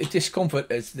feel a bit of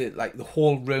discomfort as the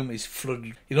whole room is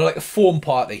flooded. You know, like a foam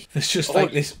party. There's just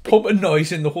like this pumping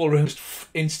noise in the whole room,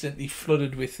 instantly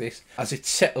flooded with this. As it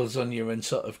settles on you and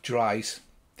sort of dries,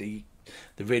 the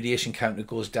radiation counter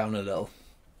goes down a little.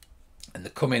 And they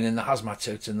come in the hazmat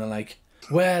suits and they're like,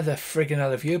 where the friggin'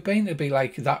 hell have you been to be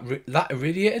like that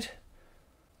irradiated?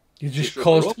 You just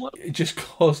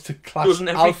caused a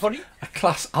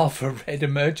class alpha red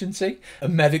emergency. A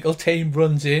medical team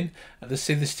runs in and they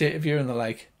see the state of you and they're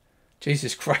like,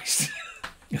 Jesus Christ.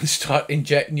 And start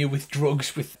injecting you with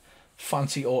drugs with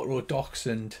fancy auto docs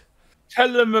and...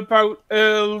 Tell them about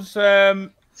Earl's... Earl's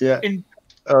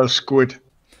squid.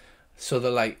 So they're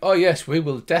like, oh yes, we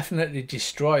will definitely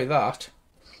destroy that.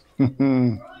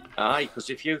 Aye,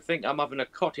 because if you think I'm having a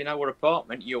cot in our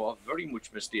apartment, you are very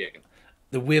much mistaken.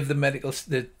 The wave the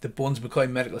Bones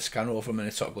McCoy medical scan over him and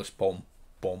it sort of goes boom,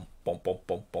 boom, boom, boom,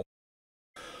 boom, boom.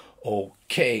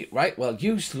 Okay, right, well,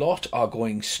 you lot are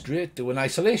going straight to an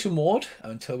isolation ward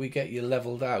until we get you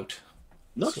levelled out.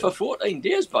 Not for 14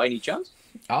 days by any chance.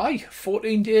 Aye,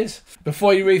 14 days.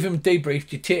 Before you're even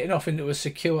debriefed, you're taken off into a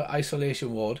secure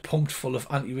isolation ward, pumped full of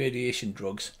anti-radiation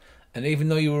drugs. And even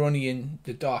though you were only in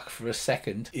the dark for a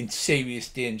second, in serious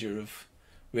danger of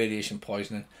radiation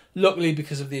poisoning, luckily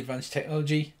because of the advanced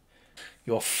technology,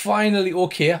 you're finally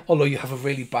okay, although you have a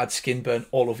really bad skin burn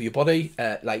all over your body,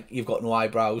 like you've got no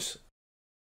eyebrows.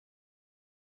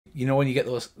 You know when you get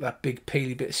that big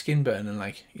peely bit of skin burn and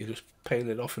like you just peel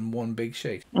it off in one big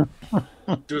sheet?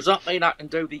 Does that mean I can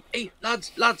do the, hey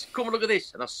lads, come and look at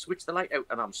this, and I switch the light out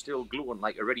and I'm still glowing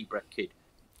like a ready bred kid?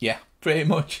 Yeah, pretty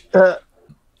much.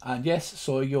 And yes,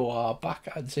 so you are back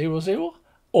at 00.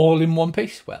 All in one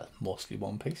piece. Well, mostly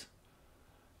one piece.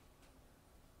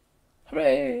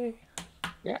 Hooray!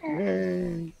 Yeah.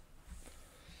 Yay.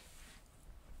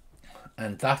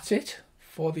 And that's it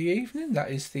for the evening.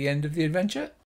 That is the end of the adventure.